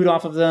order food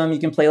off of them. You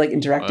can play like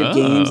interactive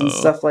games and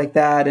stuff like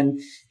that. And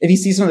if you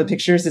see some of the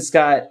pictures,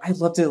 I'd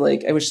love to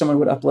I wish someone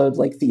would upload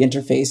like the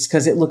interface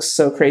because it looks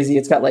so crazy.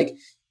 It's got like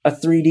a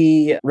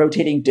 3D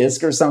rotating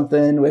disc or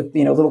something with,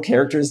 little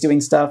characters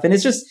doing stuff. And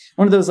it's just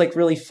one of those like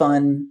really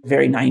fun,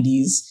 very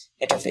 90s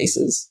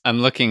interfaces. I'm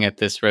looking at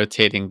this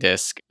rotating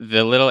disc.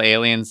 The little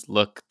aliens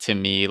look to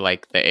me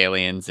like the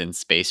aliens in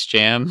Space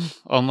Jam,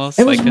 almost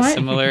like a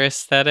similar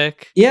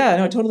aesthetic. Yeah,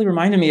 no, it totally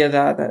reminded me of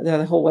that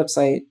the whole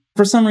website.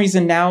 For some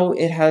reason, now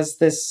it has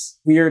this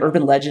weird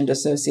urban legend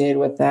associated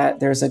with that.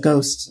 There's a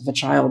ghost of a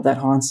child that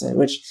haunts it,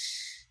 which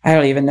I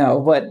don't even know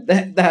what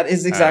that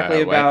is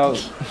exactly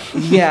about.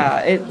 Yeah,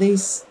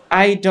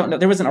 I don't know.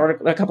 There was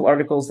a couple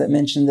articles that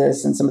mentioned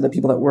this, and some of the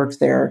people that worked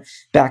there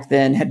back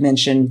then had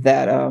mentioned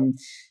that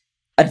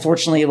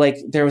unfortunately, like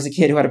there was a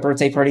kid who had a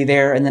birthday party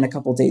there, and then a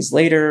couple days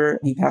later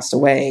he passed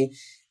away.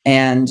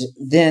 And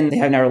then they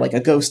have now like a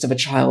ghost of a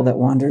child that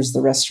wanders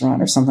the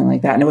restaurant or something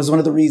like that. And it was one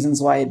of the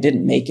reasons why it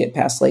didn't make it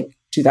past like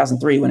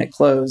 2003 when it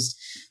closed.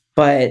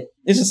 But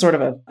it's just sort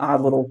of an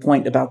odd little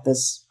point about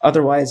this.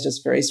 Otherwise,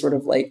 just very sort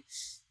of like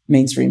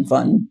mainstream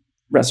fun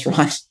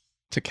restaurant.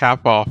 To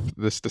cap off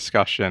this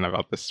discussion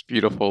about this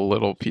beautiful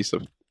little piece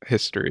of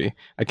history,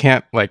 I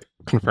can't like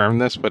confirm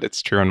this, but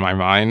it's true in my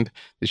mind.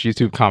 This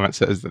YouTube comment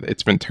says that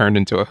it's been turned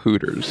into a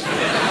Hooters. Oh,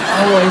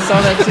 I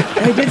saw that too.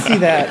 I did see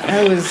that.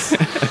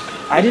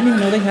 I didn't even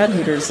know they had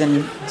Hooters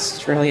in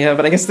Australia,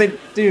 but I guess they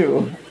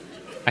do.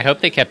 I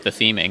hope they kept the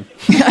theming.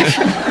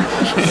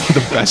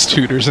 The best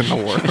Hooters in the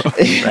world.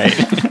 Right.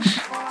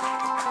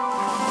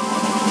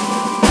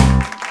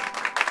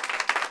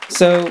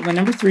 So my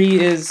number 3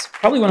 is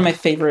probably one of my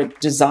favorite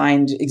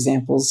designed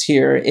examples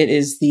here. It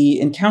is the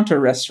Encounter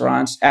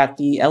restaurant at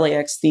the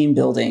LAX theme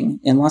building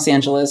in Los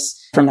Angeles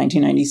from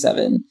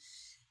 1997.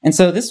 And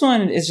so this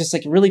one is just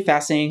like a really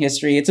fascinating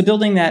history. It's a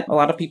building that a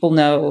lot of people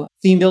know.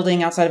 Theme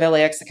building outside of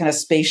LAX, the kind of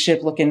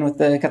spaceship looking with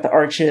got the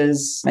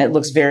arches.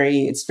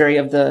 It's very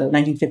of the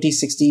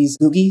 1950s, 60s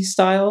boogie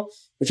style,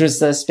 which was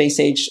the space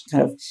age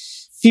kind of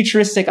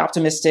futuristic,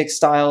 optimistic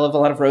style of a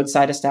lot of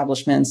roadside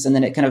establishments. And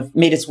then it kind of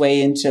made its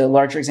way into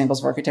larger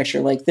examples of architecture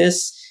like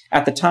this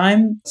at the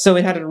time. So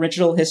it had an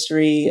original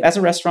history as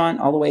a restaurant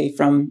all the way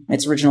from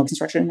its original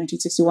construction in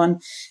 1961.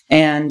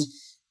 And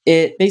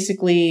it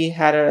basically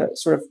had a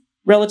sort of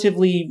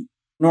relatively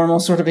normal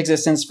sort of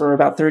existence for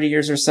about 30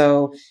 years or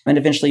so, and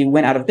eventually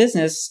went out of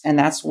business. And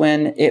that's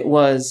when it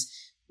was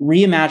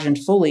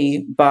reimagined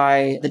fully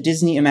by the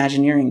Disney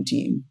Imagineering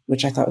team,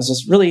 which I thought was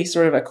just really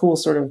sort of a cool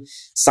sort of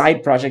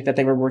side project that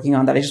they were working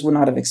on that I just would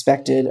not have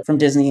expected from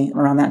Disney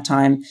around that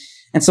time.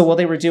 And so while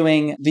they were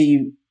doing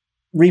the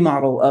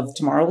remodel of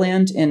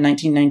Tomorrowland in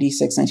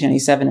 1996,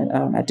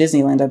 1997 at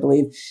Disneyland, I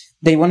believe,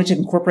 they wanted to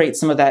incorporate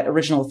some of that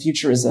original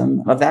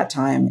futurism of that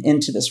time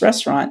into this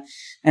restaurant.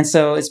 And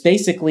so it's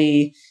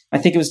basically, I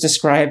think it was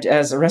described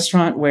as a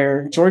restaurant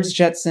where George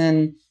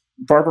Jetson,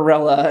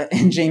 Barbarella,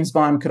 and James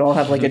Bond could all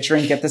have like a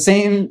drink at the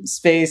same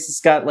space. It's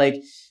got like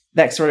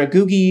that sort of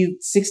googie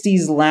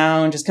 60s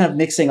lounge, just kind of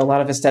mixing a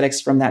lot of aesthetics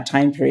from that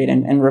time period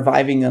and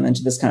reviving them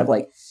into this kind of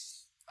like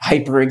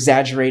hyper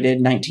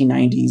exaggerated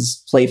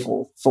 1990s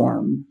playful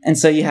form. And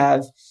so you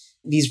have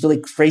these really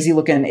crazy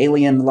looking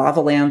alien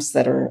lava lamps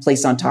that are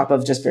placed on top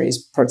of just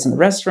various parts in the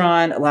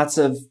restaurant, lots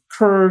of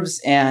curves.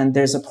 And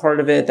there's a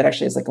part of it that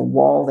actually has like a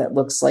wall that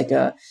looks like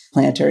a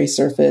planetary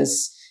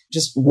surface,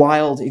 just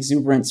wild,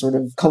 exuberant, sort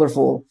of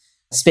colorful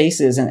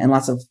spaces and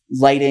lots of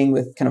lighting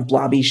with kind of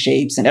blobby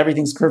shapes, and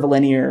everything's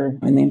curvilinear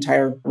in the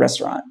entire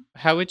restaurant.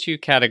 How would you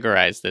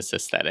categorize this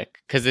aesthetic?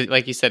 Because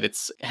like you said,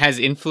 it's has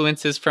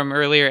influences from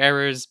earlier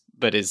eras,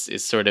 but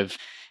is sort of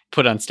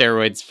put on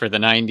steroids for the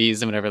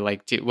 90s and whatever.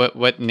 Like,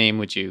 what name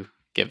would you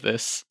give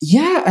this?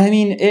 Yeah, I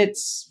mean,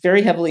 it's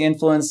very heavily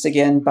influenced,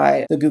 again,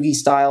 by the Googie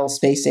style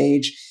space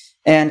age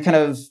and kind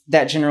of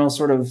that general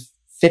sort of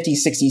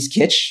 50s, 60s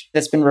kitsch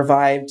that's been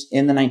revived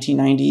in the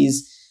 1990s.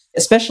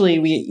 Especially,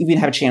 we even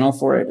have a channel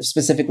for it,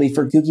 specifically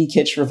for Googie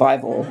kitsch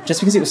revival, just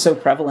because it was so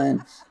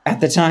prevalent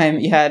at the time.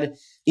 You had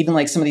even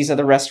like some of these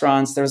other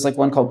restaurants. There was like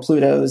one called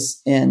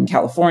Pluto's in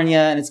California,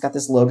 and it's got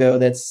this logo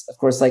that's, of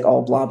course, like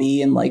all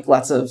blobby and like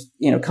lots of,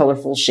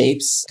 colorful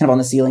shapes kind of on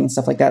the ceiling and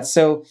stuff like that.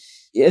 So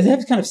they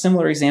have kind of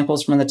similar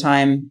examples from the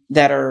time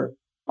that are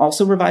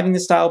also reviving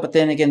the style. But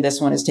then again, this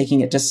one is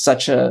taking it to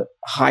such a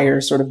higher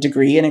sort of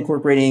degree and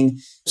incorporating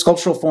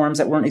sculptural forms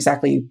that weren't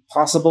exactly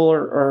possible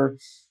or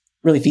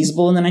really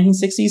feasible in the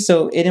 1960s.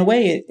 So in a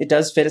way, it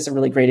does fit as a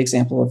really great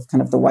example of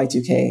kind of the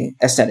Y2K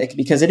aesthetic,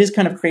 because it is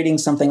kind of creating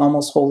something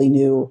almost wholly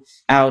new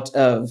out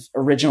of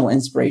original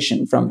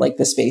inspiration from like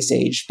the space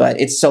age, but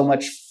it's so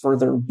much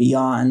further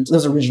beyond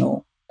those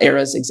original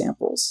era's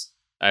examples.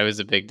 I was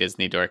a big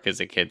Disney dork as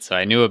a kid, so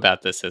I knew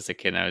about this as a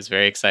kid. And I was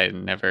very excited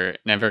and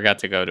never got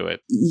to go to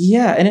it.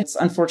 Yeah, and it's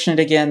unfortunate.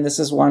 Again, this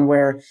is one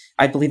where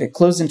I believe it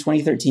closed in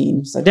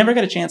 2013, so I never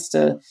got a chance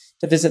to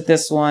visit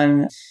this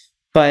one.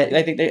 But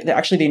I think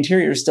actually the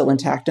interior is still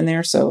intact in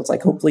there. So it's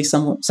like, hopefully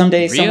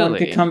someday someone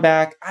could come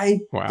back.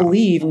 I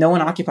believe no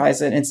one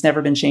occupies it, and it's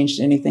never been changed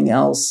to anything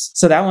else.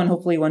 So that one,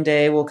 hopefully one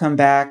day will come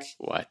back.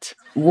 What?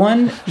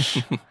 One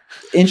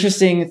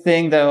interesting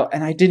thing though,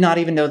 and I did not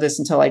even know this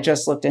until I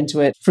just looked into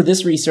it for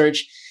this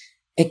research,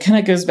 it kind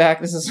of goes back.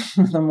 This is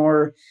one of the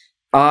more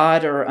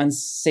odd or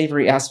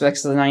unsavory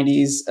aspects of the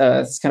 90s.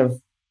 It's kind of,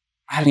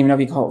 I don't even know if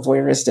you call it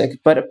voyeuristic,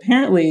 but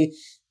apparently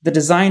the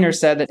designer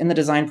said that in the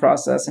design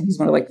process, and he's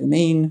one of like the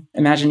main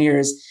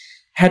Imagineers,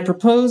 had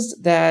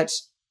proposed that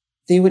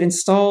they would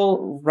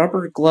install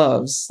rubber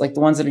gloves, like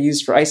the ones that are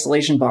used for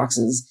isolation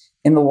boxes,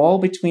 in the wall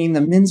between the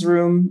men's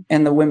room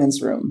and the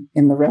women's room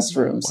in the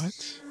restrooms.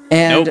 What?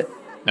 And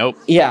Nope.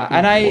 Yeah,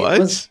 and I What?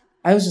 was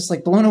just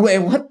like blown away.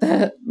 What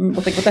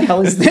the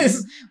hell is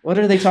this? What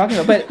are they talking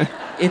about? But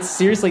it's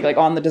seriously like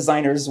on the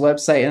designer's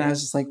website, and I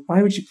was just like,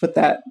 why would you put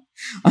that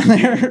on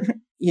there?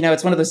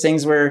 It's one of those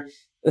things where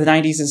the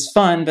 90s is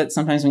fun, but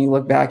sometimes when you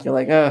look back, you're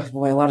like, oh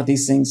boy, a lot of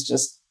these things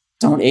just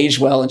don't age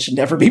well and should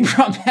never be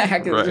brought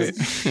back.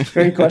 It's just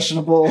very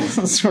questionable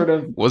sort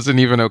of. Wasn't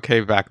even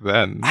okay back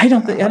then. I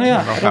don't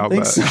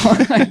think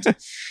so.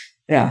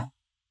 Yeah.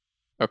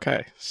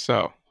 Okay,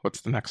 so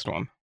what's the next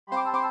one?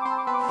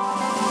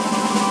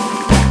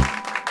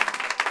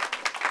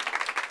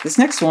 This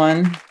next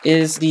one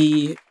is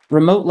the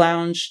Remote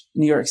Lounge,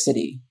 New York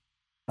City,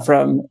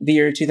 from the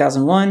year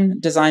 2001,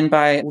 designed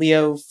by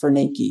Leo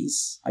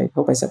Fernakes. I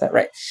hope I said that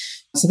right.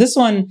 So this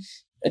one,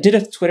 I did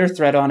a Twitter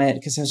thread on it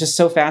because I was just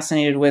so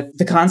fascinated with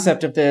the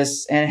concept of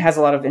this, and it has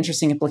a lot of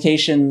interesting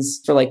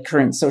implications for like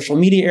current social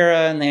media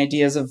era and the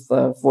ideas of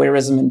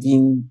voyeurism and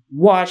being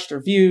watched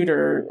or viewed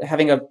or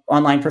having an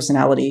online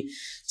personality.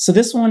 So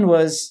this one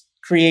was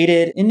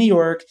created in New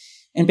York,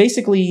 and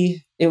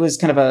basically it was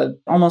kind of a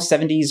almost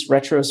 70s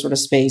retro sort of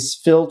space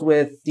filled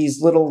with these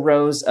little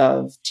rows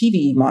of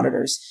TV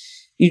monitors.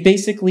 You'd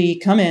basically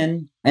come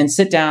in and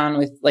sit down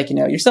with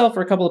yourself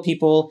or a couple of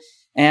people,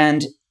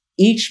 and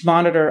each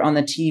monitor on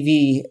the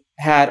TV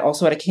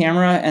also had a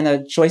camera and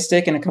a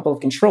joystick and a couple of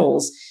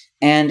controls.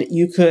 And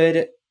you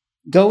could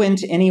go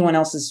into anyone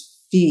else's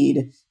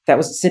feed that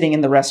was sitting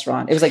in the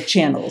restaurant. It was like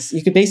channels.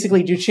 You could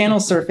basically do channel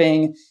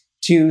surfing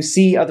to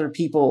see other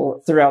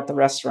people throughout the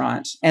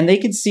restaurant. And they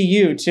could see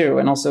you too,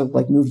 and also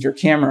like move your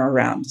camera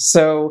around.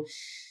 So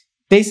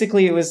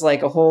basically it was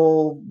like a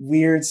whole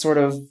weird sort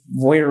of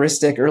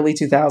voyeuristic early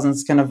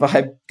 2000s kind of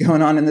vibe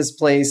going on in this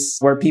place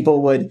where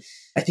people would,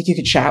 I think you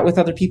could chat with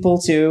other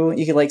people too.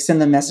 You could like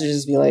send them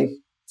messages, be like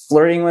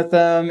flirting with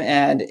them.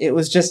 And it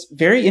was just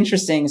very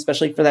interesting,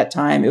 especially for that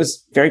time. It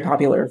was very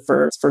popular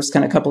for its first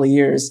kind of couple of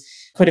years.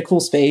 Quite a cool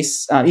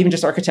space. Even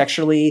just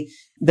architecturally,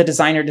 the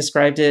designer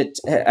described it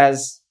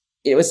as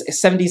it was a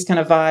 70s kind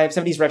of vibe,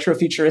 70s retro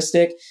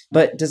futuristic,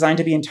 but designed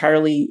to be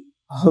entirely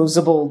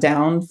hosable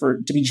down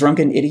to be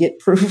drunken idiot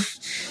proof.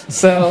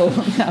 So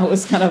that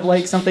was kind of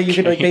like something you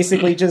could like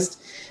basically just,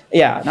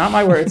 yeah, not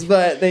my words,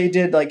 but they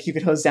did like you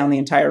could hose down the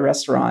entire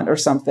restaurant or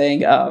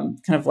something. Kind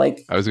of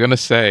like, I was going to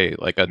say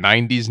like a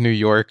 90s New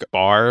York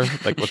bar,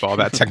 like with all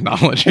that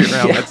technology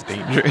around, Yeah. That's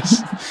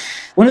dangerous.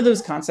 One of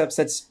those concepts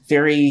that's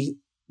very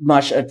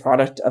much a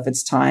product of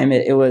its time.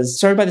 It was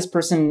started by this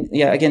person,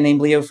 again, named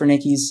Leo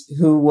Fernikes,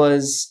 who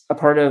was a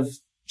part of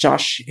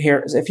Josh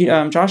Harris.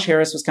 Josh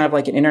Harris was kind of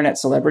like an internet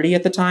celebrity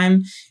at the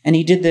time. And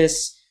he did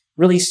this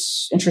really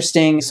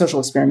interesting social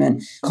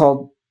experiment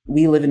called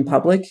We Live in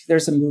Public.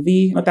 There's a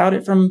movie about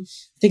it from,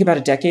 I think about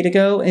a decade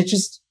ago.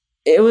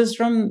 It was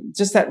from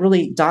just that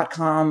really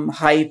 .com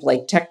hype,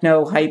 like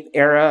techno hype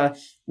era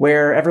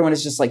where everyone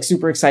is just like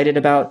super excited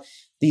about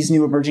these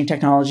new emerging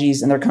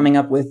technologies and they're coming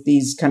up with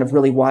these kind of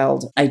really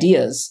wild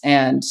ideas.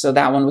 And so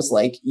that one was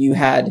like, you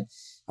had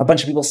a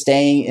bunch of people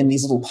staying in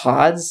these little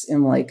pods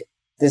in like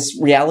this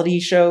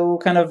reality show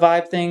kind of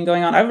vibe thing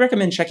going on. I would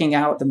recommend checking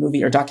out the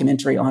movie or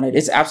documentary on it.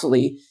 It's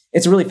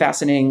a really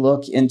fascinating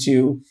look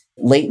into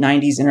late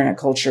 90s internet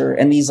culture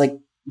and these like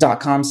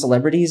 .com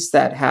celebrities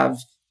that have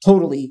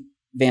totally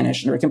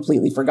vanished and are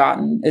completely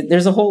forgotten.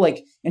 There's a whole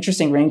like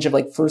interesting range of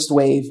like first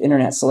wave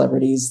internet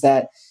celebrities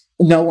that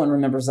no one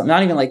remembers them.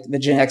 Not even like the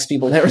Gen X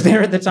people that were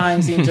there at the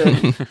time seem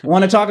to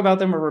want to talk about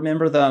them or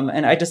remember them.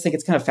 And I just think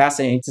it's kind of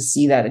fascinating to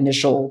see that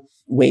initial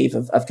wave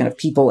of kind of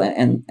people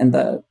and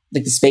the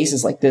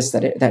spaces like this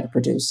that it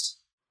produced.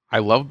 I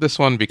love this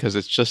one because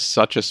it's just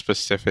such a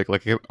specific,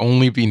 like it could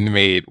only be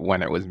made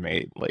when it was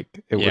made.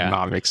 Like it would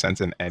not make sense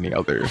in any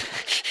other.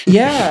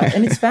 Yeah.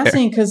 And it's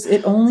fascinating because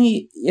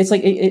it's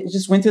like, it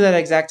just went through that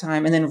exact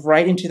time. And then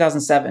right in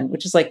 2007,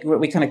 which is like what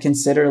we kind of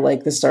consider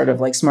like the start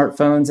of like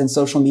smartphones and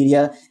social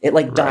media, it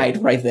like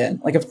died right then.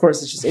 Like, of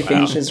course, it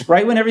vanishes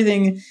right when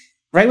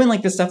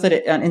like the stuff that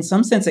in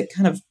some sense, it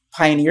kind of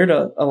pioneered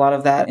a lot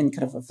of that in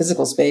kind of a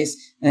physical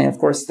space. And of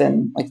course,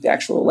 then like the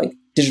actual like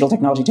digital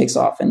technology takes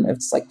off and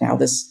it's like now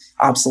this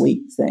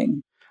obsolete thing.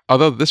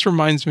 Although this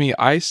reminds me,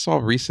 I saw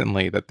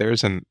recently that there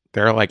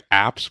are like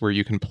apps where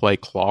you can play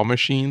claw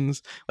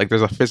machines. Like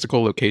there's a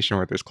physical location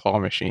where there's claw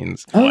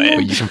machines,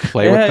 but you can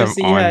play with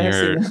them on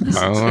your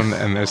phone.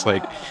 And there's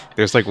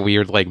like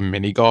weird like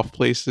mini golf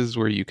places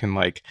where you can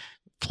like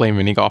play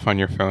mini golf on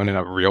your phone in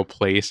a real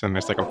place, and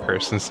there's like a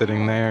person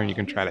sitting there, and you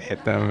can try to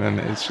hit them, and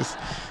it's just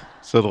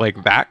so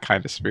like that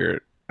kind of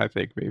spirit. I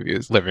think maybe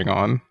is living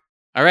on.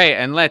 All right,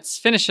 and let's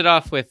finish it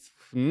off with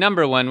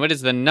number one. What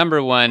is the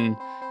number one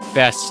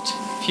best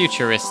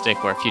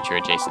futuristic or future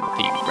adjacent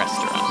themed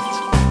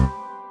restaurant?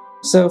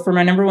 So for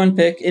my number one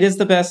pick, it is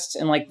the best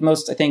and like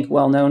most, I think,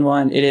 well-known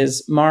one. It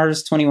is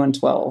Mars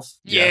 2112.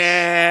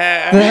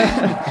 Yeah.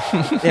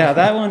 Yeah,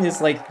 that one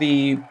is like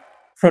the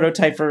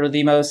prototype for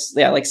the most,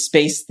 like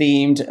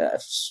space-themed,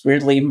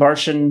 weirdly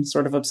Martian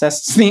sort of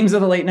obsessed themes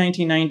of the late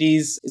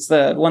 1990s. It's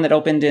the one that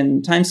opened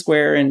in Times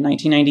Square in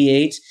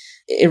 1998.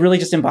 It really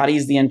just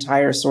embodies the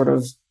entire sort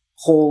of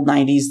whole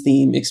 90s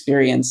theme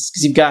experience.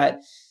 Because you've got,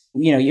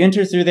 you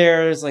enter through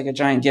there, there's like a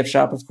giant gift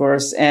shop, of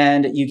course,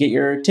 and you get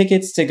your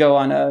tickets to go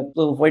on a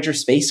little Voyager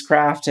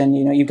spacecraft. And,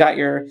 you've got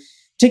your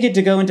ticket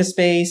to go into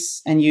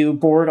space and you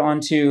board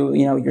onto,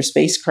 your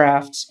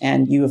spacecraft.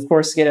 And you, of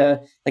course, get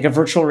a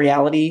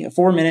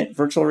 4-minute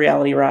virtual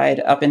reality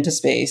ride up into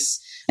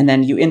space. And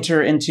then you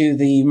enter into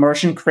the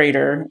Martian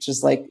crater, which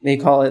is like they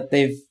call it.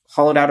 They've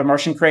hollowed out a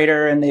Martian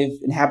crater and they've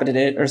inhabited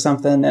it or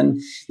something.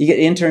 And you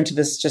enter into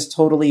this just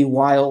totally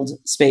wild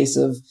space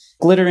of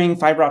glittering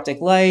fiber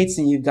optic lights.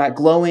 And you've got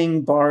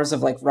glowing bars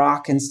of like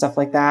rock and stuff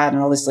like that.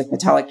 And all this like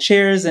metallic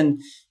chairs and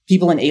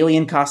people in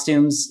alien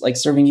costumes, like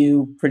serving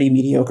you pretty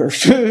mediocre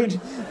food.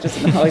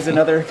 Just always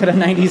another kind of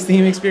 90s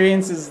theme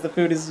experience is the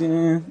food is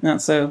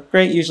not so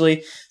great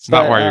usually. It's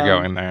not why you're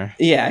going there.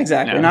 Yeah,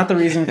 exactly. No. Not the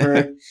reason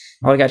for...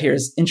 All I got here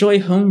is enjoy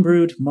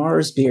homebrewed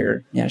Mars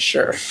beer. Yeah,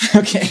 sure.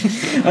 Okay.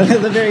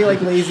 The very like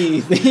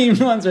lazy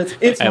themed ones.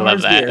 It's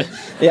Mars beer.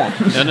 Yeah.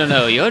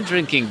 No. You're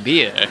drinking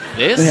beer.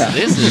 This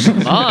is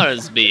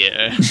Mars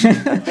beer.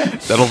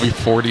 That'll be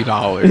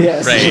 $40.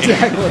 Yes, right.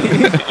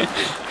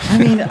 Exactly. I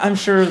mean, I'm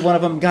sure one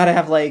of them got to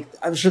have like,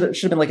 I'm sure there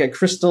should have been like a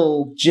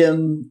crystal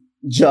gem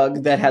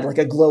jug that had like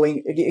a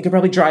glowing, it could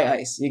probably dry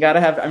ice. You got to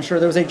have, I'm sure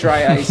there was a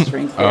dry ice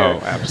drink there. Oh,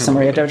 absolutely.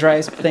 Somewhere you have to have dry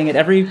ice thing at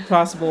every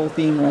possible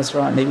theme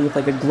restaurant, maybe with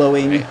like a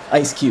glowing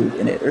ice cube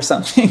in it or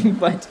something.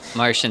 But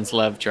Martians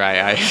love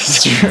dry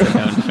ice. It's true. It's a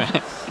known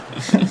fact.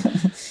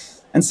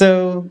 And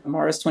so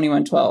Mars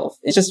 2112,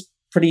 it's just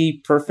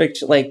pretty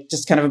perfect, like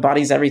just kind of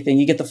embodies everything.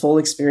 You get the full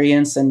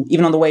experience. And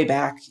even on the way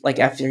back, like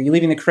after you're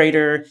leaving the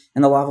crater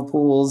and the lava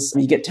pools,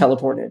 you get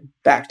teleported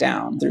back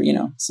down through,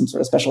 some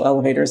sort of special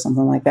elevator or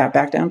something like that,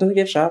 back down to the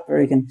gift shop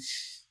where you can,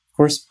 of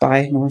course,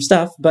 buy more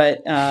stuff. But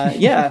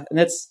yeah, and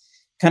that's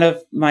kind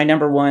of my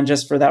number one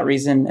just for that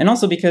reason. And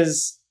also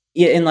because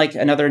in like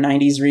another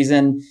 90s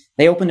reason,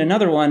 they opened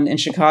another one in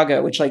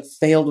Chicago, which like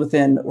failed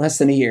within less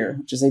than a year,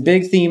 which is a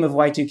big theme of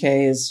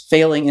Y2K is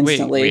failing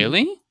instantly. Wait,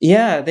 really?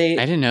 Yeah, I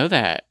didn't know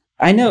that.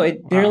 I know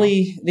it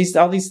barely,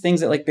 all these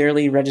things that like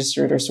barely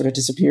registered or sort of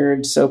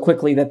disappeared so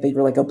quickly that they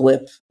were like a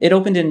blip. It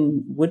opened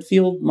in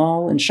Woodfield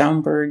Mall in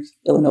Schaumburg,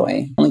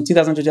 Illinois, only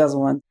 2000 to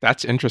 2001.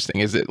 That's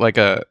interesting. Is it like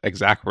a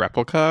exact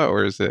replica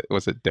or was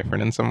it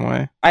different in some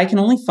way? I can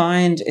only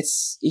find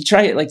you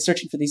try like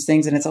searching for these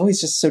things and it's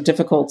always just so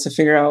difficult to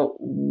figure out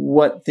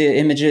what the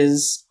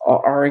images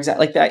are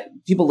exactly like that.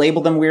 People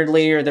label them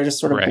weirdly or they're just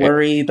sort of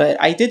blurry, but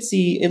I did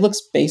see, it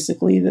looks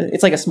basically,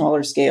 it's like a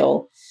smaller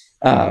scale,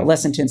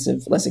 less intensive,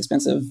 less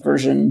expensive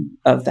version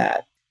of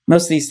that.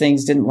 Most of these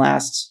things didn't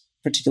last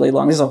particularly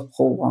long. There's a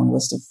whole long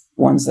list of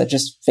ones that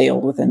just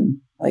failed within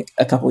like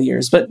a couple of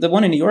years. But the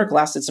one in New York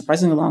lasted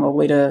surprisingly long, all the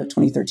way to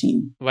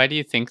 2013. Why do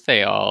you think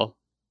they all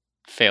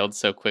failed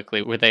so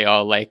quickly? Were they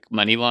all like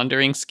money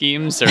laundering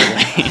schemes or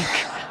like...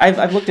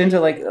 I've looked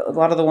into like a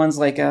lot of the ones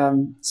like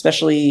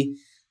especially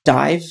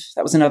Dive.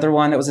 That was another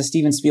one. It was a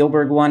Steven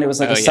Spielberg one. It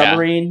was like a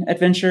submarine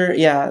adventure.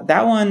 Yeah,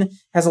 that one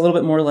has a little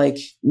bit more like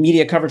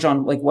media coverage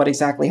on like what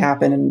exactly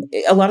happened. And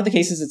a lot of the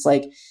cases, it's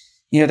like,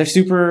 they're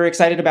super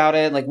excited about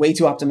it, like way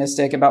too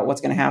optimistic about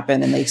what's going to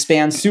happen. And they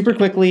expand super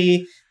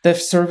quickly. The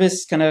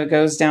service kind of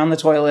goes down the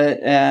toilet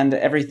and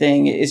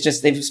everything is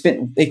just,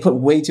 they put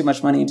way too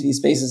much money into these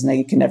spaces and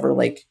they can never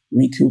like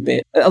recoup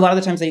it. A lot of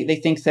the times they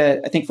think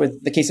that, I think for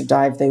the case of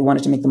Dive, they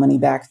wanted to make the money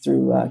back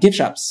through gift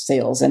shop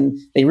sales. And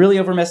they really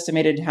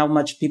overestimated how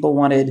much people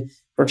wanted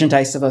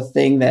merchandise of a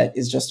thing that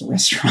is just a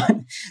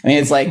restaurant. I mean,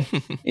 it's like,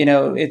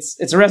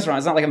 it's a restaurant.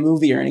 It's not like a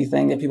movie or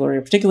anything that people are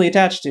particularly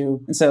attached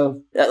to. And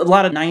so a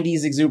lot of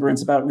 90s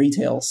exuberance about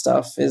retail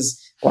stuff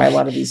is why a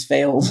lot of these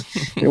failed.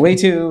 They're way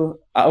too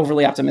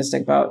overly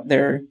optimistic about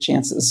their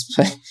chances.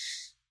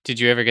 Did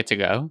you ever get to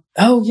go?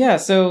 Oh, yeah.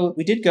 So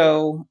we did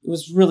go. It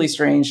was really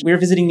strange. We were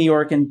visiting New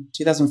York in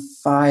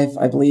 2005,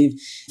 I believe,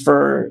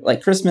 for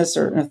like Christmas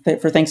or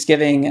for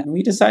Thanksgiving. And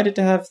we decided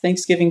to have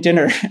Thanksgiving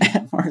dinner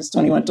at Mars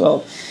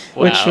 2112,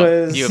 wow, which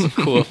was... You have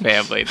a cool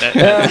family.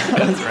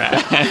 That's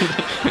rad.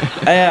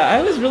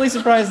 I was really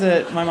surprised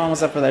that my mom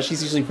was up for that.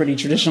 She's usually pretty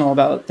traditional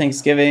about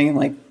Thanksgiving,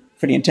 like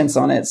pretty intense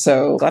on it.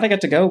 So glad I got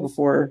to go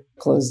before it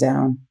closed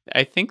down.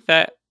 I think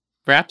that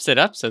wraps it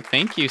up. So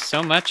thank you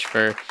so much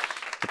for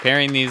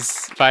preparing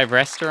these 5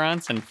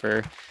 restaurants and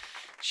for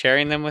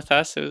sharing them with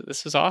us.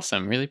 This was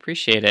awesome. Really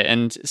appreciate it.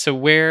 And so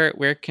where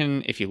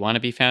can, if you want to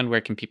be found,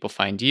 where can people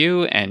find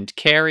you and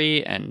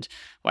Carrie and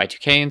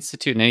Y2K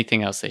Institute and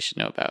anything else they should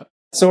know about?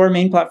 So our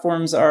main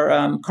platforms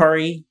are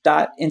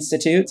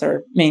Kari.institute. It's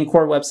our main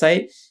core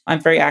website.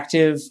 I'm very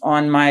active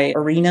on my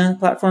Arena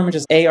platform, which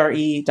is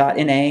are.na,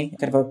 kind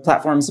of a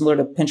platform similar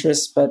to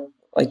Pinterest, but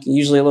like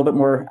usually a little bit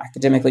more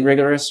academically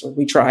rigorous, or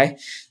we try.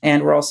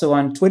 And we're also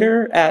on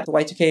Twitter at the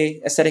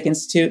Y2K Aesthetic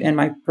Institute and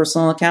my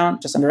personal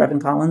account, just under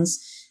Evan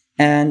Collins.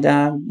 And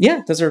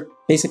those are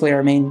basically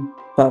our main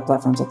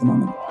platforms at the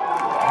moment.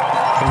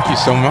 Thank you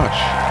so much.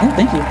 Yeah,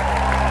 thank you.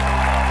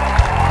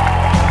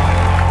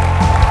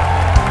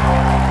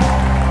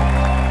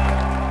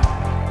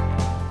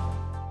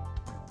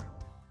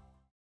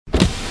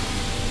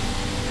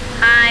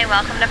 Hi,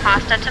 welcome to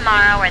Pasta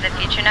Tomorrow, where the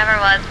future never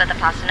was, but the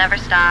pasta never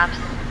stops.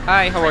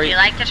 Hi, how are Would you? you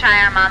like to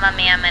try our Mamma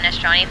Mia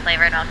minestrone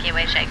flavored Milky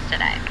Way shakes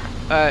today?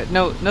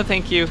 No,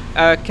 thank you.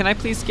 Can I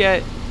please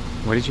get...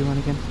 What did you want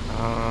again?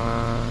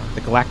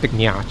 The Galactic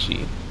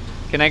Gnocchi.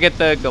 Can I get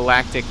the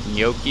Galactic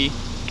Gnocchi?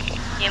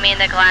 You mean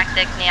the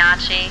Galactic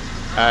Gnocchi?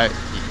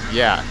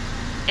 Yeah.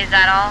 Is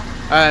that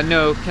all?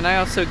 No, can I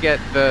also get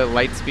the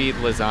Lightspeed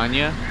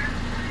lasagna,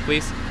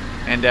 please?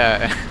 And,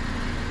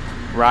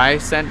 Rye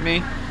sent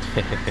me.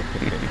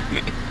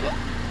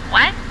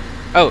 What?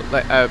 Oh,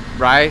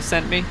 Rye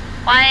sent me?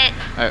 What?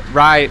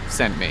 Rye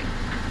sent me.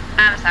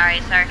 I'm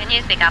sorry, sir. Can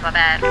you speak up a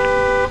bit?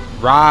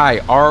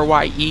 Rye,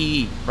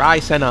 R-Y-E. Rye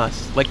sent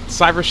us. Like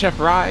Cyber Chef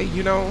Rye,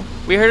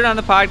 We heard it on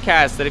the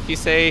podcast that if you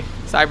say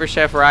Cyber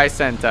Chef Rye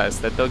sent us,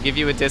 that they'll give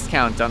you a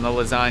discount on the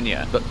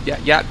lasagna.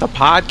 The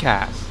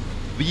podcast.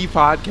 The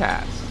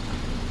podcast.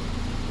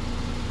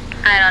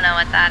 I don't know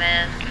what that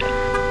is.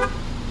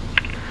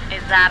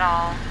 Is that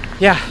all?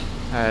 Yeah,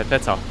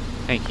 that's all.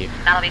 Thank you.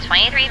 That'll be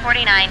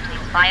 $23.49.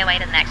 Please fly away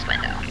to the next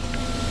window.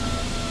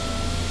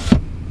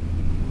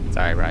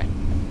 Sorry, Rye.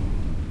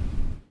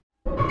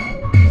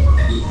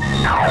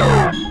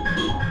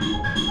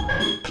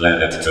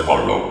 Planet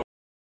Tomorrow.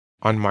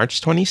 On March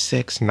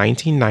 26,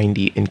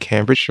 1990, in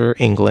Cambridgeshire,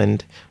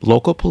 England,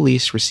 local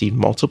police received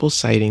multiple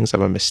sightings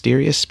of a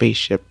mysterious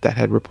spaceship that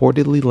had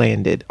reportedly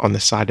landed on the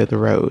side of the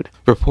road.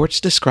 Reports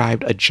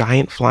described a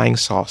giant flying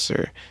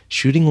saucer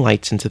shooting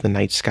lights into the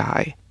night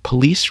sky.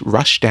 Police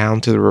rushed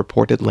down to the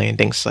reported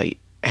landing site,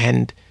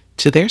 and,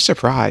 to their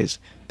surprise,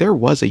 there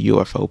was a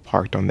UFO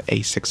parked on the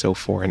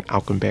A604 in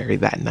Alconbury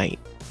that night.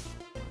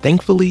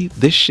 Thankfully,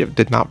 this ship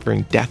did not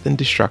bring death and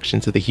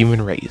destruction to the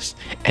human race,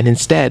 and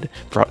instead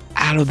brought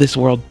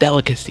out-of-this-world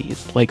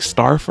delicacies like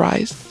star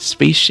fries,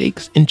 space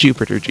shakes, and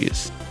Jupiter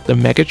juice. The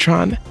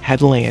Megatron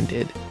had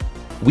landed.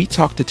 We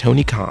talked to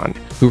Tony Khan,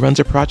 who runs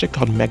a project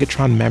called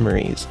Megatron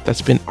Memories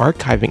that's been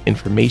archiving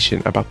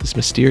information about this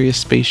mysterious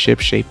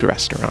spaceship-shaped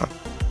restaurant.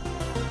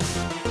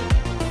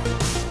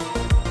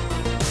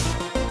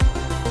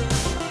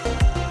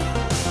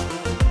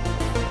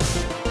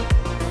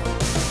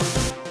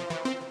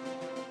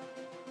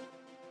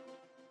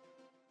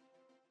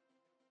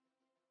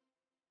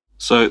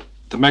 So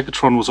the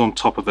Megatron was on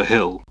top of a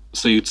hill,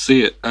 so you'd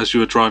see it as you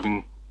were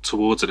driving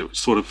towards it. It would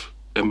sort of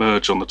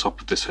emerge on the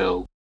top of this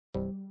hill.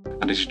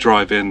 And as you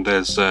drive in,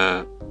 there's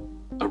a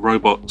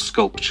robot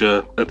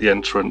sculpture at the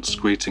entrance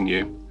greeting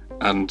you.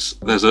 And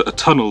there's a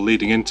tunnel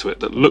leading into it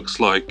that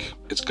looks like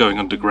it's going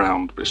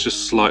underground, but it's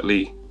just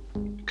slightly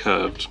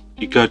curved.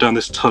 You go down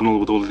this tunnel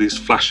with all of these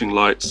flashing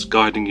lights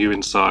guiding you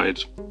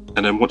inside.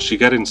 And then once you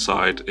get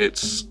inside,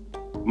 it's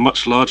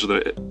much larger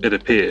than it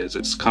appears.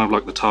 It's kind of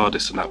like the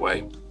TARDIS in that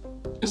way.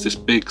 It's this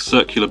big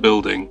circular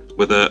building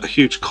with a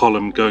huge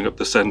column going up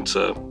the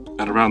centre,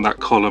 and around that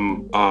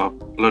column are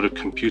a load of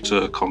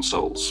computer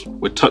consoles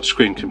with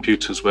touchscreen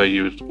computers where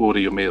you would order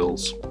your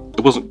meals.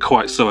 It wasn't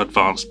quite so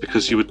advanced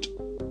because you would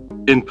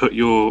input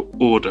your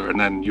order and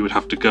then you would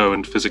have to go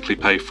and physically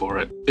pay for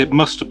it. It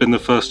must have been the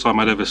first time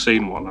I'd ever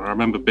seen one, and I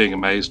remember being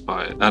amazed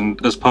by it.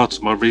 And as part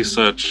of my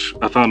research,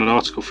 I found an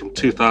article from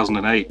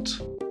 2008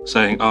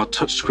 saying, "Are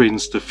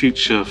touchscreens the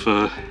future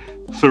for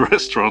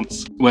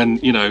restaurants?" when,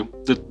 you know,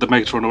 the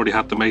Megatron already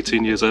had them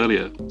 18 years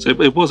earlier. So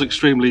it was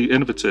extremely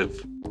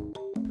innovative.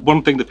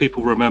 One thing that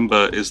people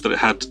remember is that it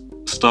had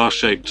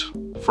star-shaped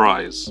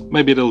fries.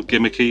 Maybe a little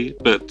gimmicky,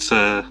 but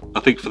I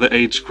think for the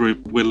age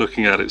group we're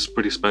looking at, it's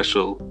pretty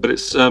special. But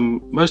it's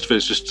most of it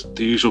is just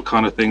the usual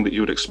kind of thing that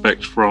you would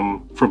expect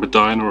from a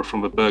diner or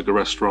from a burger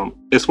restaurant.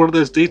 It's one of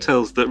those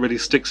details that really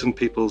sticks in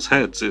people's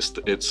heads. It's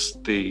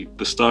the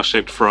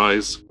star-shaped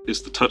fries,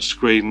 it's the touch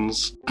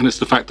screens, and it's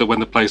the fact that when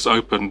the place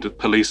opened, the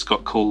police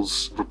got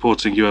calls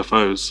reporting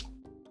UFOs.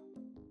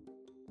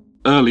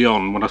 Early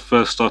on, when I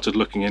first started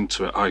looking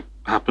into it, I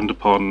happened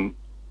upon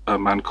a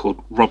man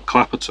called Rob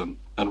Clapperton.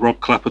 And Rob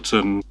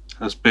Clapperton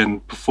has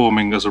been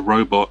performing as a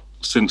robot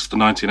since the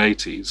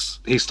 1980s.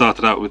 He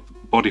started out with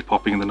body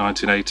popping in the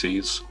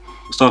 1980s,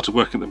 started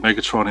working at the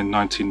Megatron in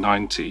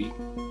 1990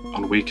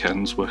 on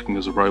weekends, working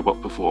as a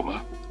robot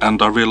performer.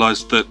 And I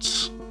realised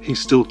that he's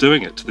still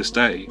doing it to this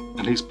day.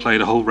 And he's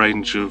played a whole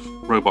range of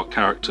robot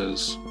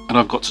characters. And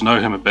I've got to know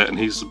him a bit, and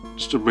he's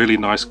just a really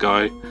nice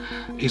guy.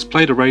 He's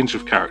played a range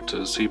of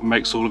characters. He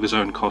makes all of his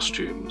own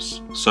costumes.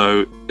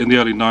 So in the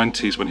early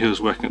 90s, when he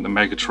was working at the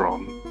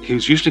Megatron, he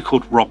was usually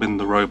called Robin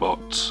the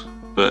Robot,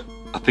 but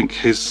I think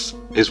his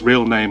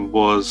real name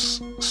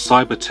was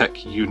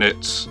Cybertech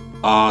Unit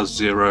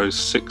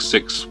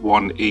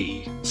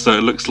R0661E. So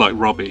it looks like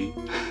Robbie.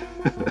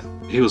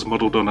 He was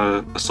modelled on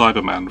a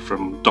Cyberman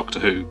from Doctor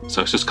Who.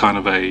 So it's just kind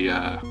of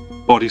a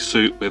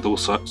bodysuit with all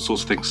sorts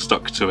of things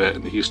stuck to it,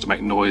 and he used to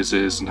make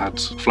noises and had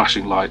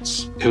flashing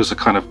lights. He was a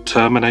kind of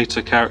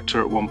Terminator character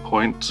at one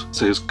point,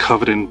 so he was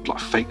covered in like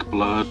fake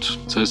blood.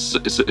 So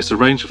it's a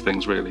range of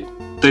things, really.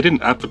 They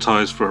didn't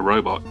advertise for a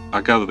robot.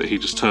 I gather that he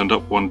just turned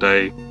up one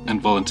day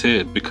and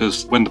volunteered,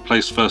 because when the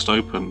place first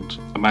opened,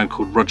 a man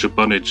called Roger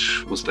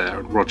Bunnage was there,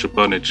 and Roger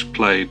Bunnage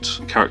played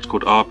a character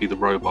called Arby the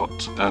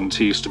Robot, and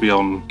he used to be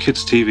on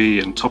kids' TV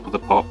and Top of the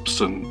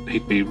Pops, and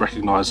he'd be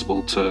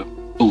recognisable to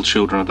all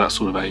children of that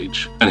sort of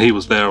age. And he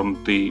was there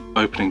on the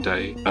opening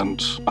day,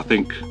 and I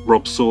think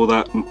Rob saw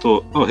that and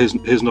thought, oh, here's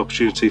an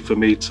opportunity for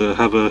me to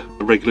have a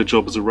regular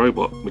job as a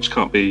robot, which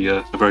can't be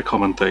a very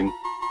common thing.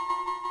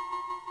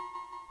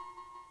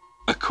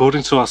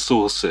 According to our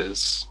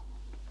sources,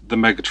 the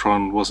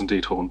Megatron was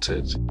indeed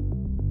haunted.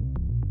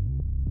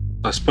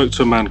 I spoke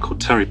to a man called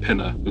Terry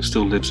Pinner, who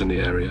still lives in the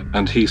area,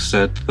 and he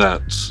said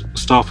that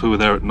staff who were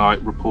there at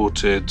night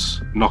reported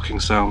knocking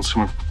sounds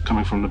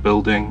coming from the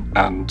building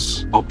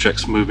and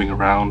objects moving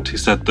around. He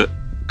said that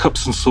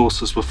cups and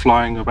saucers were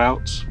flying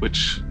about,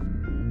 which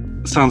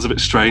sounds a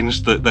bit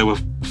strange that there were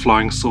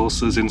flying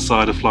saucers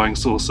inside a flying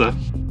saucer.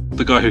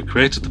 The guy who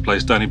created the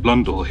place, Danny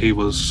Blundell, he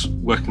was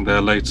working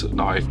there late at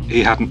night.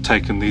 He hadn't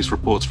taken these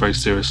reports very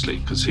seriously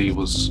because he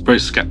was a very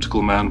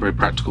sceptical man, very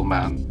practical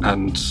man.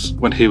 And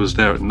when he was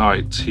there at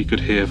night, he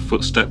could hear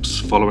footsteps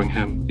following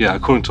him. Yeah,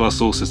 according to our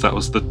sources, that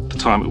was the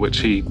time at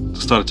which he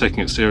started taking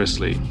it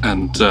seriously.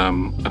 And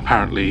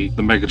apparently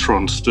the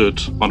Megatron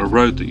stood on a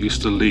road that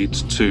used to lead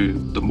to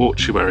the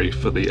mortuary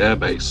for the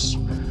airbase.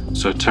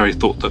 So Terry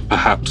thought that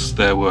perhaps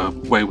there were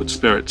wayward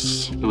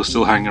spirits who were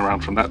still hanging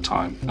around from that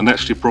time, and they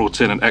actually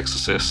brought in an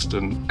exorcist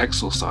and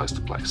exorcised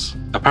the place.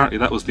 Apparently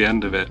that was the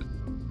end of it.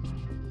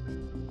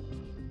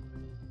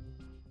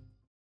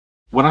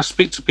 When I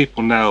speak to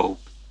people now,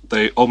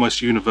 they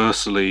almost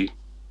universally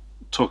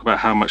talk about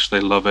how much they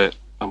love it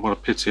and what a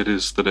pity it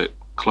is that it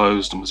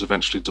closed and was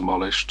eventually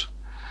demolished.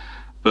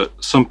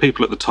 But some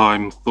people at the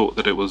time thought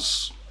that it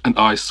was an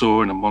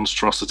eyesore and a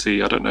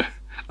monstrosity. I don't know.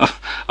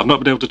 I've not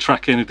been able to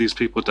track any of these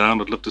people down.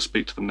 I'd love to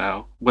speak to them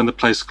now. When the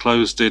place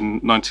closed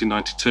in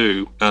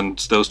 1992 and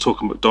there was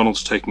talk of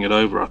McDonald's taking it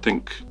over, I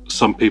think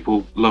some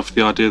people loved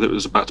the idea that it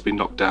was about to be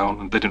knocked down,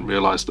 and they didn't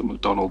realise that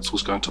McDonald's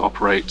was going to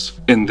operate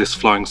in this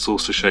flying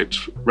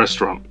saucer-shaped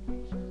restaurant.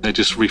 They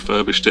just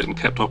refurbished it and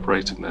kept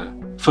operating there.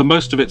 For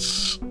most of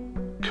its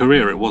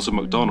career, it was a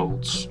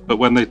McDonald's, but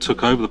when they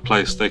took over the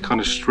place, they kind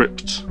of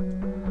stripped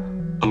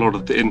a lot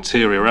of the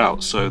interior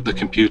out, so the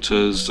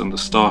computers and the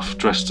staff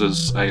dressed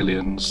as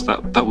aliens,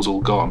 that was all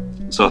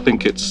gone. So I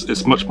think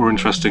it's much more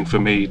interesting for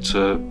me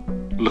to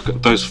look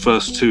at those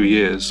first 2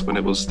 years when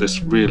it was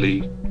this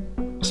really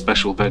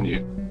special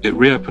venue. It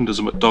reopened as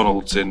a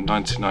McDonald's in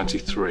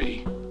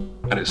 1993,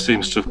 and it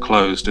seems to have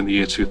closed in the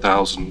year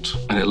 2000,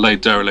 and it lay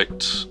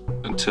derelict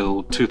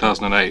until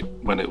 2008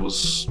 when it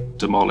was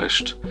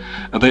demolished.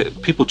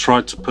 And people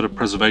tried to put a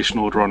preservation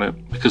order on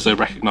it because they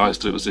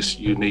recognised that it was this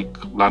unique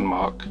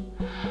landmark.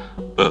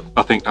 But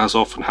I think, as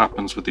often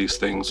happens with these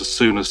things, as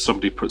soon as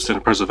somebody puts in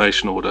a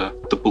preservation order,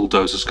 the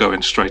bulldozers go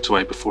in straight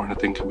away before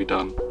anything can be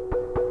done.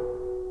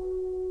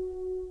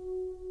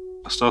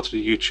 I started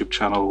a YouTube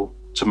channel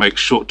to make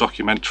short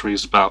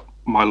documentaries about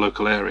my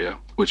local area,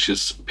 which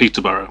is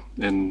Peterborough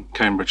in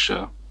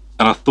Cambridgeshire.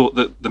 And I thought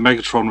that the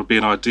Megatron would be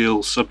an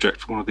ideal subject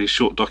for one of these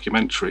short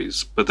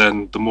documentaries. But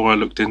then the more I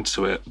looked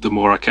into it, the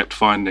more I kept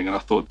finding. And I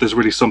thought there's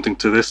really something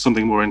to this,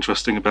 something more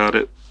interesting about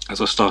it.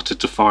 As I started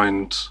to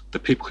find the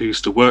people who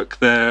used to work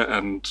there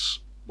and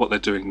what they're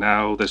doing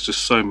now, there's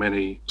just so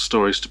many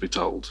stories to be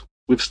told.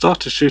 We've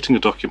started shooting a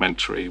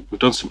documentary. We've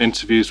done some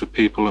interviews with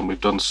people and we've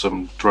done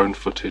some drone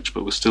footage,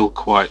 but we're still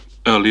quite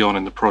early on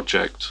in the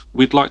project.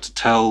 We'd like to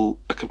tell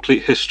a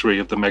complete history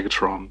of the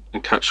Megatron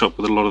and catch up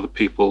with a lot of the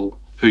people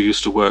who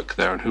used to work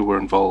there and who were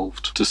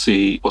involved, to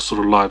see what sort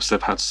of lives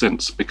they've had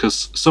since.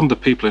 Because some of the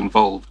people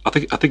involved, I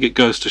think it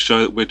goes to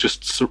show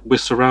that we're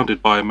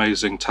surrounded by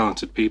amazing,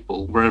 talented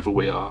people wherever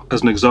we are.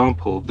 As an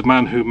example, the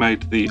man who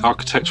made the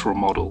architectural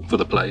model for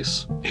the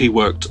place, he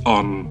worked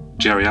on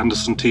Jerry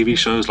Anderson TV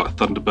shows like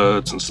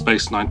Thunderbirds and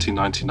Space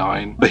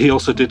 1999, but he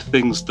also did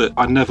things that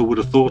I never would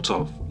have thought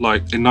of.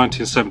 Like in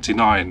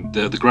 1979,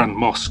 the Grand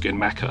Mosque in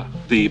Mecca,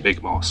 the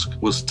big mosque,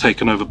 was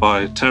taken over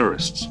by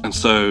terrorists. And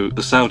so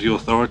the Saudi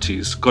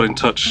authorities got in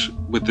touch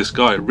with this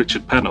guy,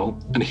 Richard Pennell,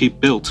 and he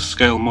built a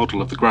scale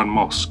model of the Grand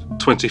Mosque,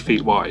 20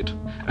 feet wide.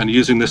 And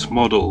using this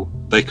model,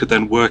 they could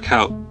then work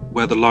out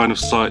where the line of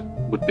sight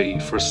would be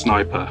for a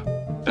sniper.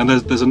 And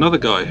there's another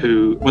guy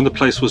who, when the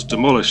place was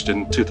demolished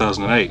in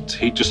 2008,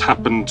 he just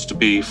happened to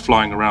be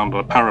flying around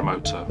on a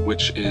paramotor,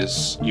 which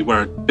is you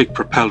wear a big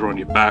propeller on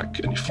your back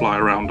and you fly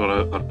around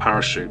on a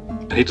parachute.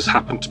 And he just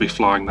happened to be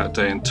flying that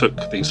day and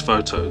took these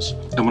photos.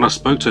 And when I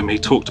spoke to him, he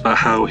talked about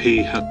how he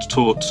had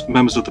taught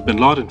members of the Bin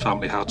Laden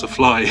family how to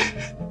fly.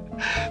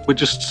 We're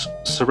just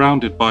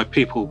surrounded by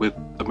people with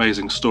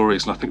amazing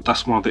stories, and I think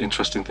that's one of the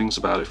interesting things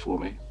about it for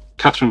me.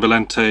 Catherine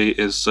Valente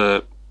is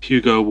a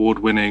Hugo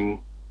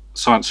Award-winning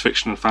science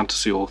fiction and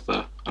fantasy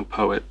author and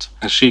poet,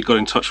 and she got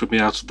in touch with me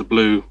out of the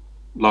blue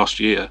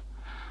last year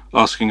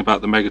asking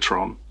about the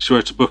Megatron. She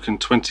wrote a book in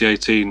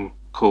 2018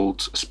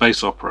 called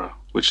Space Opera,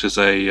 which is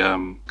a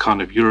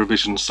kind of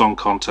Eurovision song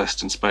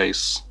contest in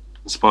space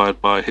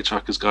inspired by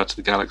Hitchhiker's Guide to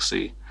the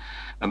Galaxy.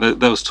 And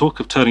there was talk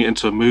of turning it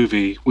into a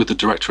movie with the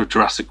director of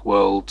Jurassic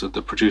World and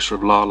the producer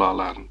of La La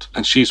Land,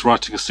 and she's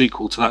writing a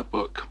sequel to that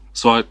book.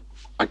 So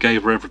I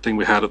gave her everything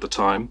we had at the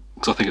time,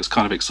 because I think it's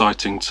kind of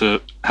exciting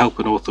to help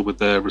an author with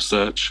their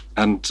research.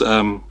 And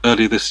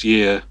earlier this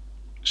year,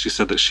 she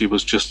said that she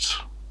was just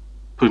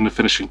putting the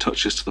finishing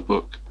touches to the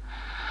book.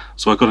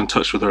 So I got in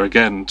touch with her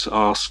again to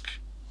ask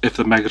if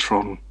the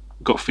Megatron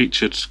got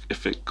featured,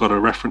 if it got a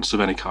reference of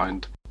any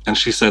kind. And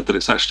she said that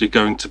it's actually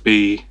going to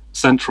be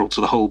central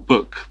to the whole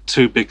book.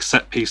 2 big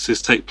set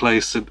pieces take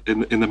place in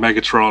the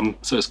Megatron,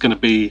 so it's going to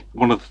be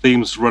one of the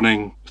themes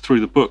running through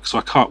the book. So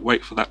I can't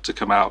wait for that to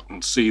come out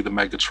and see the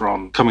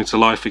Megatron coming to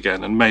life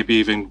again, and maybe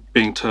even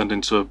being turned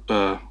into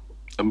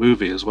a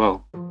movie as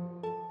well.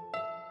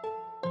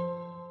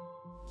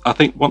 I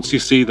think once you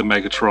see the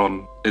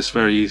Megatron, it's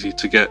very easy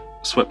to get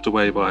swept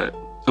away by it,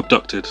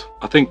 abducted.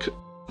 I think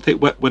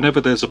whenever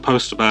there's a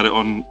post about it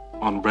on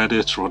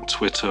Reddit or on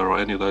Twitter or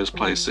any of those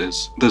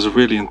places, there's a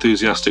really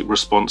enthusiastic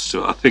response to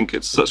it. I think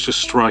it's such a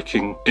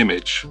striking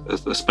image,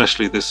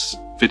 especially this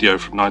video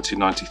from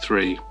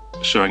 1993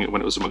 showing it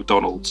when it was a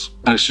McDonald's.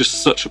 And it's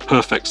just such a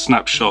perfect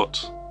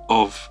snapshot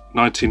of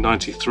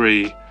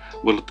 1993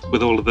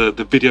 with all of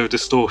the video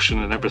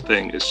distortion and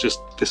everything. It's just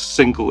this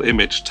single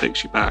image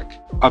takes you back.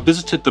 I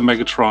visited the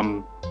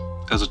Megatron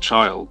as a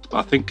child.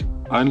 I think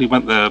I only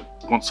went there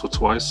once or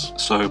twice.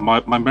 So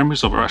my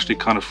memories of it are actually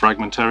kind of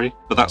fragmentary.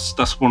 But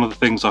that's one of the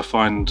things I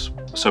find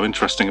so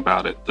interesting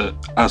about it, that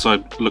as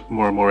I look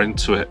more and more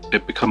into it,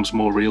 it becomes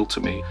more real to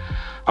me.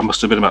 I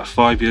must have been about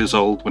 5 years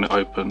old when it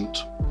opened,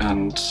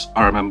 and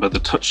I remember the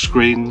touch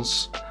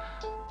screens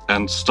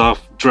and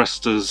staff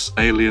dressed as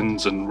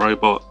aliens and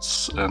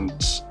robots, and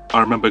I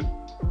remember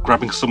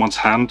grabbing someone's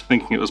hand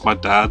thinking it was my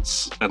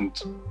dad's,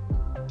 and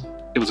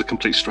it was a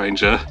complete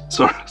stranger.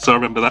 So I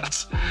remember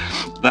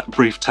that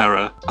brief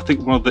terror. I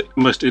think one of the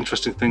most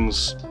interesting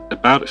things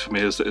about it for me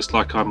is that it's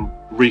like I'm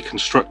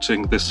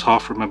reconstructing this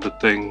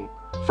half-remembered thing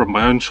from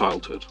my own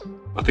childhood.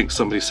 I think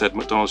somebody said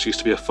McDonald's used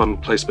to be a fun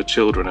place for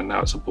children and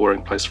now it's a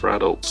boring place for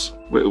adults.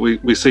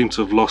 We seem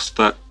to have lost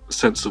that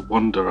sense of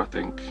wonder, I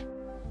think.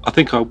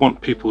 I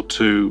want people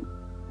to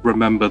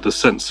remember the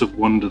sense of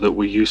wonder that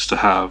we used to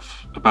have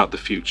about the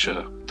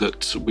future,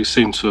 that we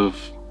seem to have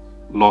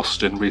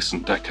lost in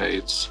recent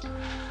decades.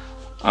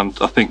 And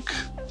I think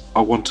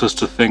I want us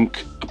to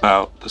think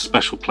about the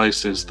special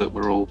places that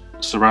we're all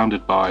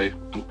surrounded by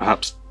and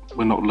perhaps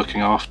we're not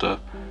looking after,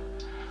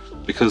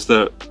 because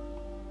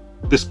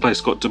this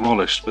place got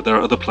demolished, but there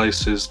are other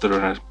places that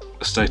are in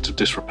a state of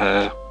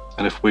disrepair,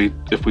 and if we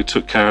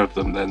took care of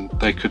them, then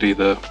they could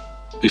either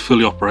be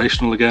fully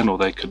operational again or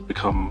they could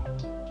become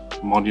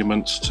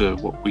monuments to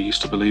what we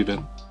used to believe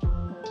in.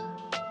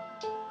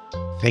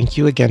 Thank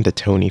you again to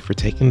Tony for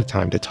taking the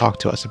time to talk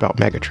to us about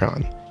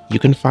Megatron. You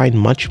can find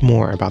much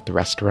more about the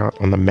restaurant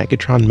on the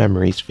Megatron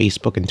Memories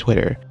Facebook and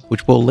Twitter,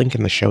 which we'll link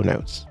in the show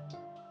notes.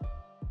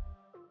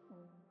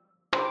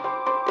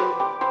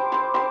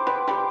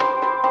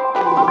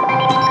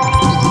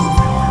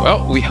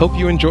 Well, we hope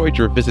you enjoyed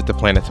your visit to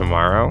Planet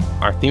Tomorrow.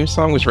 Our theme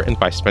song was written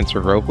by Spencer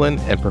Roeblen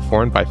and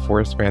performed by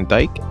Forrest Van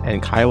Dyke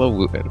and Kyla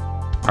Wooten.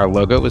 Our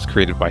logo was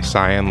created by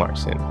Cyan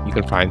Larson. You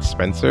can find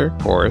Spencer,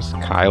 Forrest,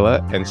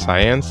 Kyla, and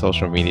Cyan's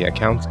social media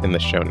accounts in the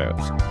show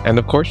notes. And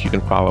of course, you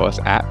can follow us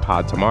at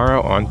Pod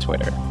Tomorrow on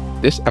Twitter.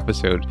 This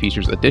episode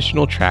features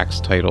additional tracks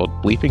titled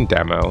Bleeping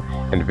Demo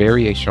and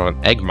Variation on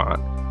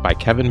Egmont by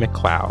Kevin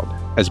MacLeod,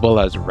 as well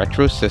as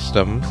Retro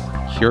Systems,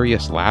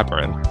 Curious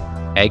Labyrinth,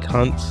 Egg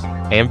Hunts,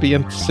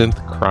 Ambient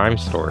Synth Crime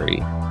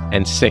Story,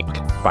 and Sync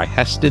by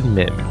Heston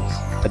Mims.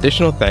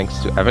 Additional thanks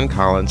to Evan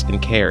Collins and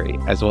Carrie,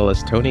 as well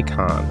as Tony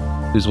Khan,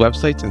 whose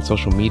websites and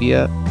social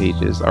media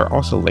pages are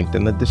also linked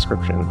in the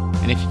description.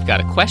 And if you've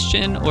got a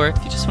question, or if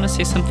you just want to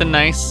say something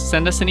nice,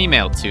 send us an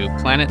email to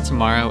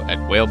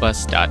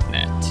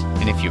planettomorrow@whalebus.net.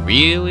 And if you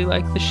really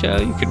like the show,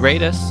 you could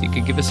rate us. You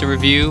could give us a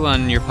review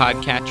on your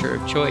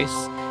podcatcher of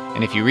choice.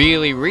 And if you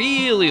really,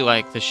 really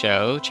like the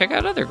show, check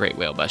out other great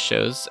Whalebus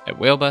shows at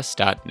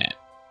whalebus.net.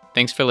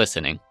 Thanks for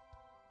listening.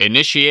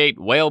 Initiate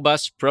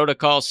Whalebus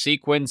Protocol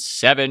Sequence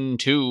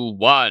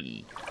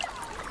 721.